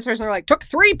the dinosaurs and they're like, took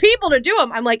 3 people to do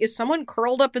them, I'm like, is someone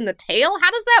curled up in the tail? How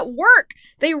does that work?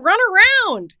 They run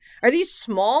around. Are these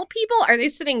small people? Are they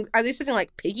sitting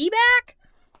like piggyback?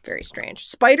 Very strange.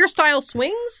 Spider-style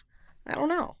swings? I don't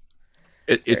know.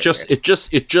 It just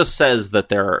says that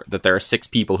there are 6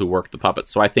 people who work the puppets.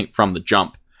 So I think from the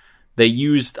jump, they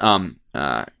used Kevin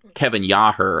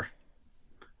Yaher,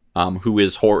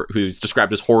 who's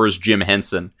described as horror's Jim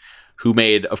Henson, who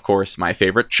made, of course, my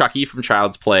favorite Chucky from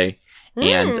Child's Play,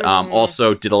 and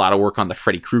also did a lot of work on the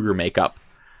Freddy Krueger makeup.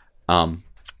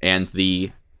 And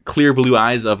the clear blue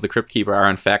eyes of the Crypt Keeper are,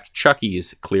 in fact,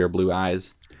 Chucky's clear blue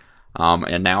eyes.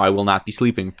 And now I will not be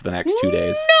sleeping for the next 2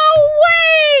 days. No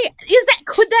way!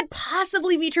 Could that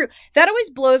possibly be true? That always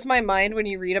blows my mind when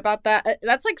you read about that.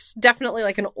 That's like definitely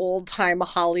like an old time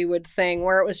Hollywood thing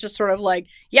where it was just sort of like,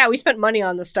 yeah, we spent money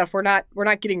on this stuff. We're not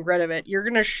getting rid of it. You're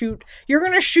gonna shoot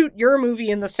your movie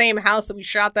in the same house that we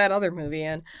shot that other movie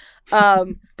in.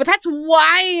 But that's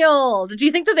wild. Do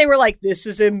you think that they were like, this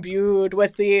is imbued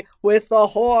with the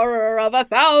horror of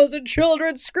 1,000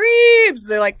 children's screams?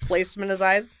 They like placed him in his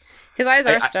eyes. His eyes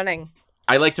are stunning.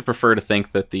 I like to prefer to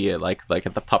think that the like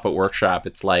at the Puppet Workshop,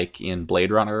 it's like in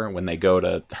Blade Runner when they go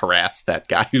to harass that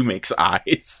guy who makes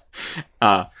eyes.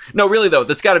 No, really though,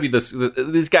 that's got to be this.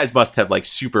 These guys must have like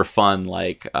super fun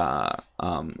like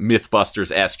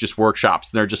MythBusters-esque just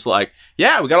workshops. And they're just like,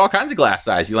 yeah, we got all kinds of glass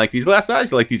eyes. You like these glass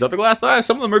eyes? You like these other glass eyes?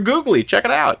 Some of them are googly. Check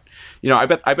it out. You know, I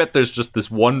bet there's just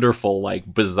this wonderful like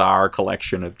bizarre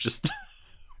collection of just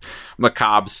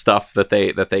macabre stuff that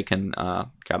they can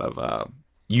kind of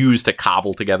use to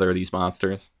cobble together these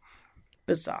monsters.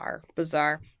 Bizarre.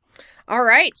 All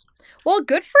right. Well,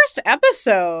 good first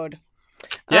episode.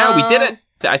 Yeah, we did it.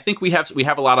 I think we have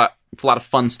a lot of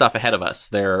fun stuff ahead of us.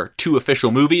 There are 2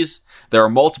 official movies. There are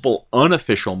multiple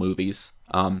unofficial movies,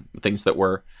 things that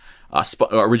were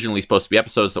originally supposed to be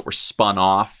episodes that were spun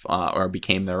off or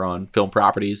became their own film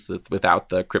properties without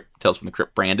the Tales from the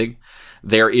Crypt branding.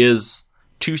 There is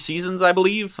 2 seasons, I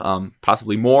believe,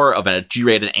 possibly more, of a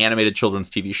G-rated animated children's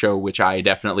TV show, which I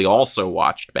definitely also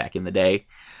watched back in the day.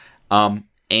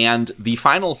 And the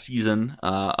final season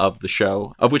of the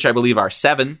show, of which I believe are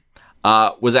 7,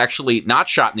 was actually not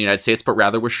shot in the United States, but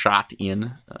rather was shot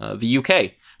in the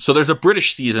UK. So there's a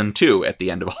British season, too, at the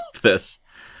end of all of this.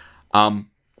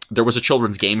 There was a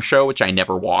children's game show, which I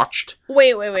never watched.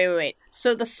 Wait.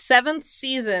 So the 7th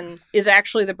season is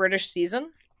actually the British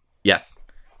season? Yes.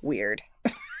 Weird.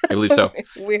 I believe so.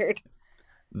 Weird.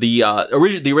 The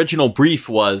original brief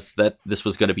was that this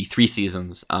was going to be 3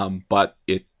 seasons, but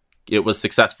it was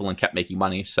successful and kept making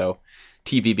money. So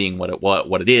TV being what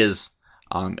it is,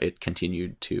 it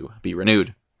continued to be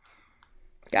renewed.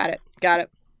 Got it.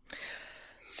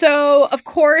 So, of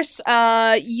course,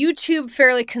 YouTube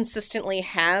fairly consistently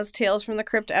has Tales from the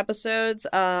Crypt episodes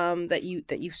that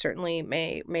you certainly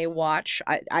may watch.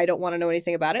 I don't want to know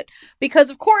anything about it because,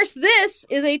 of course, this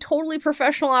is a totally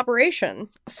professional operation.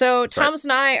 So, That's Thomas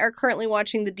and I are currently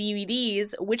watching the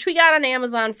DVDs, which we got on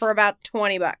Amazon for about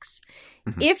 $20.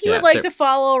 Mm-hmm. If you would like to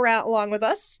follow along with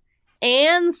us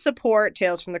and support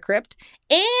Tales from the Crypt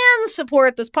and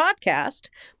support this podcast,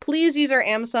 please use our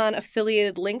Amazon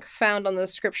affiliated link found on the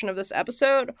description of this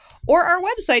episode or our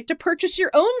website to purchase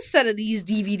your own set of these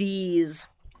DVDs.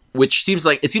 Which seems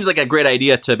like a great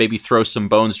idea to maybe throw some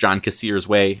bones John Kassir's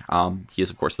way. He is,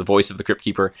 of course, the voice of the Crypt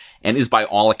Keeper and is by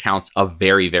all accounts a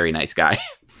very, very nice guy.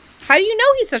 How do you know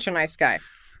he's such a nice guy?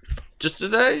 Just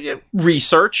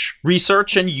research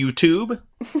and YouTube.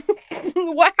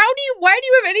 Why do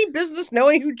you have any business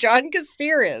knowing who John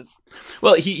Kassir is?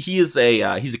 Well, he's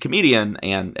a comedian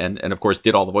and of course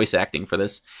did all the voice acting for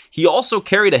this. He also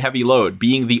carried a heavy load,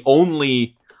 being the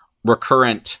only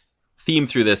recurrent theme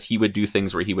through this. He would do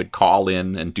things where he would call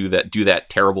in and do that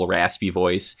terrible raspy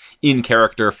voice in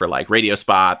character for like radio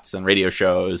spots and radio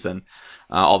shows and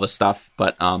all this stuff.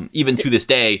 But even to this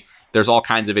day, there's all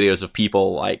kinds of videos of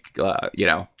people like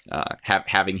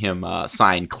having him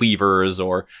sign cleavers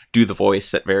or do the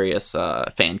voice at various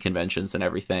fan conventions and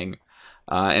everything.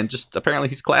 And just apparently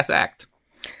he's a class act.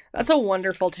 That's a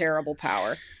wonderful, terrible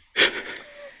power.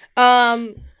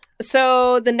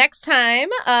 So the next time,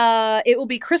 it will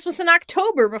be Christmas in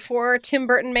October before Tim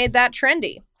Burton made that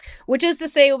trendy. Which is to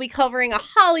say we'll be covering A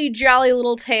Holly Jolly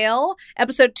Little Tale,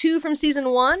 episode 2 from season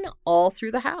 1, All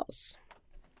Through the House.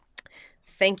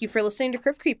 Thank you for listening to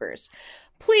Crypt Creepers.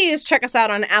 Please check us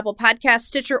out on Apple Podcasts,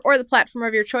 Stitcher, or the platform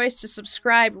of your choice to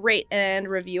subscribe, rate, and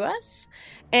review us.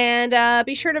 And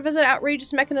be sure to visit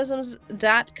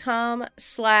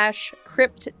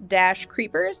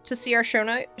outrageousmechanisms.com/crypt-creepers to see our show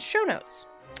notes.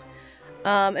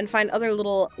 And find other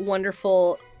little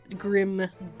wonderful grim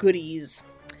goodies.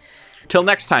 Till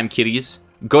next time, kiddies.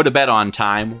 Go to bed on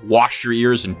time, wash your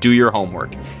ears, and do your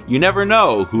homework. You never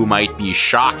know who might be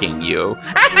shocking you.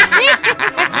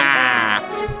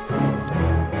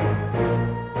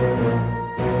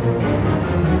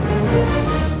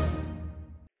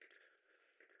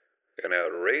 An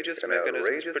Outrageous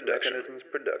Mechanisms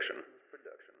production.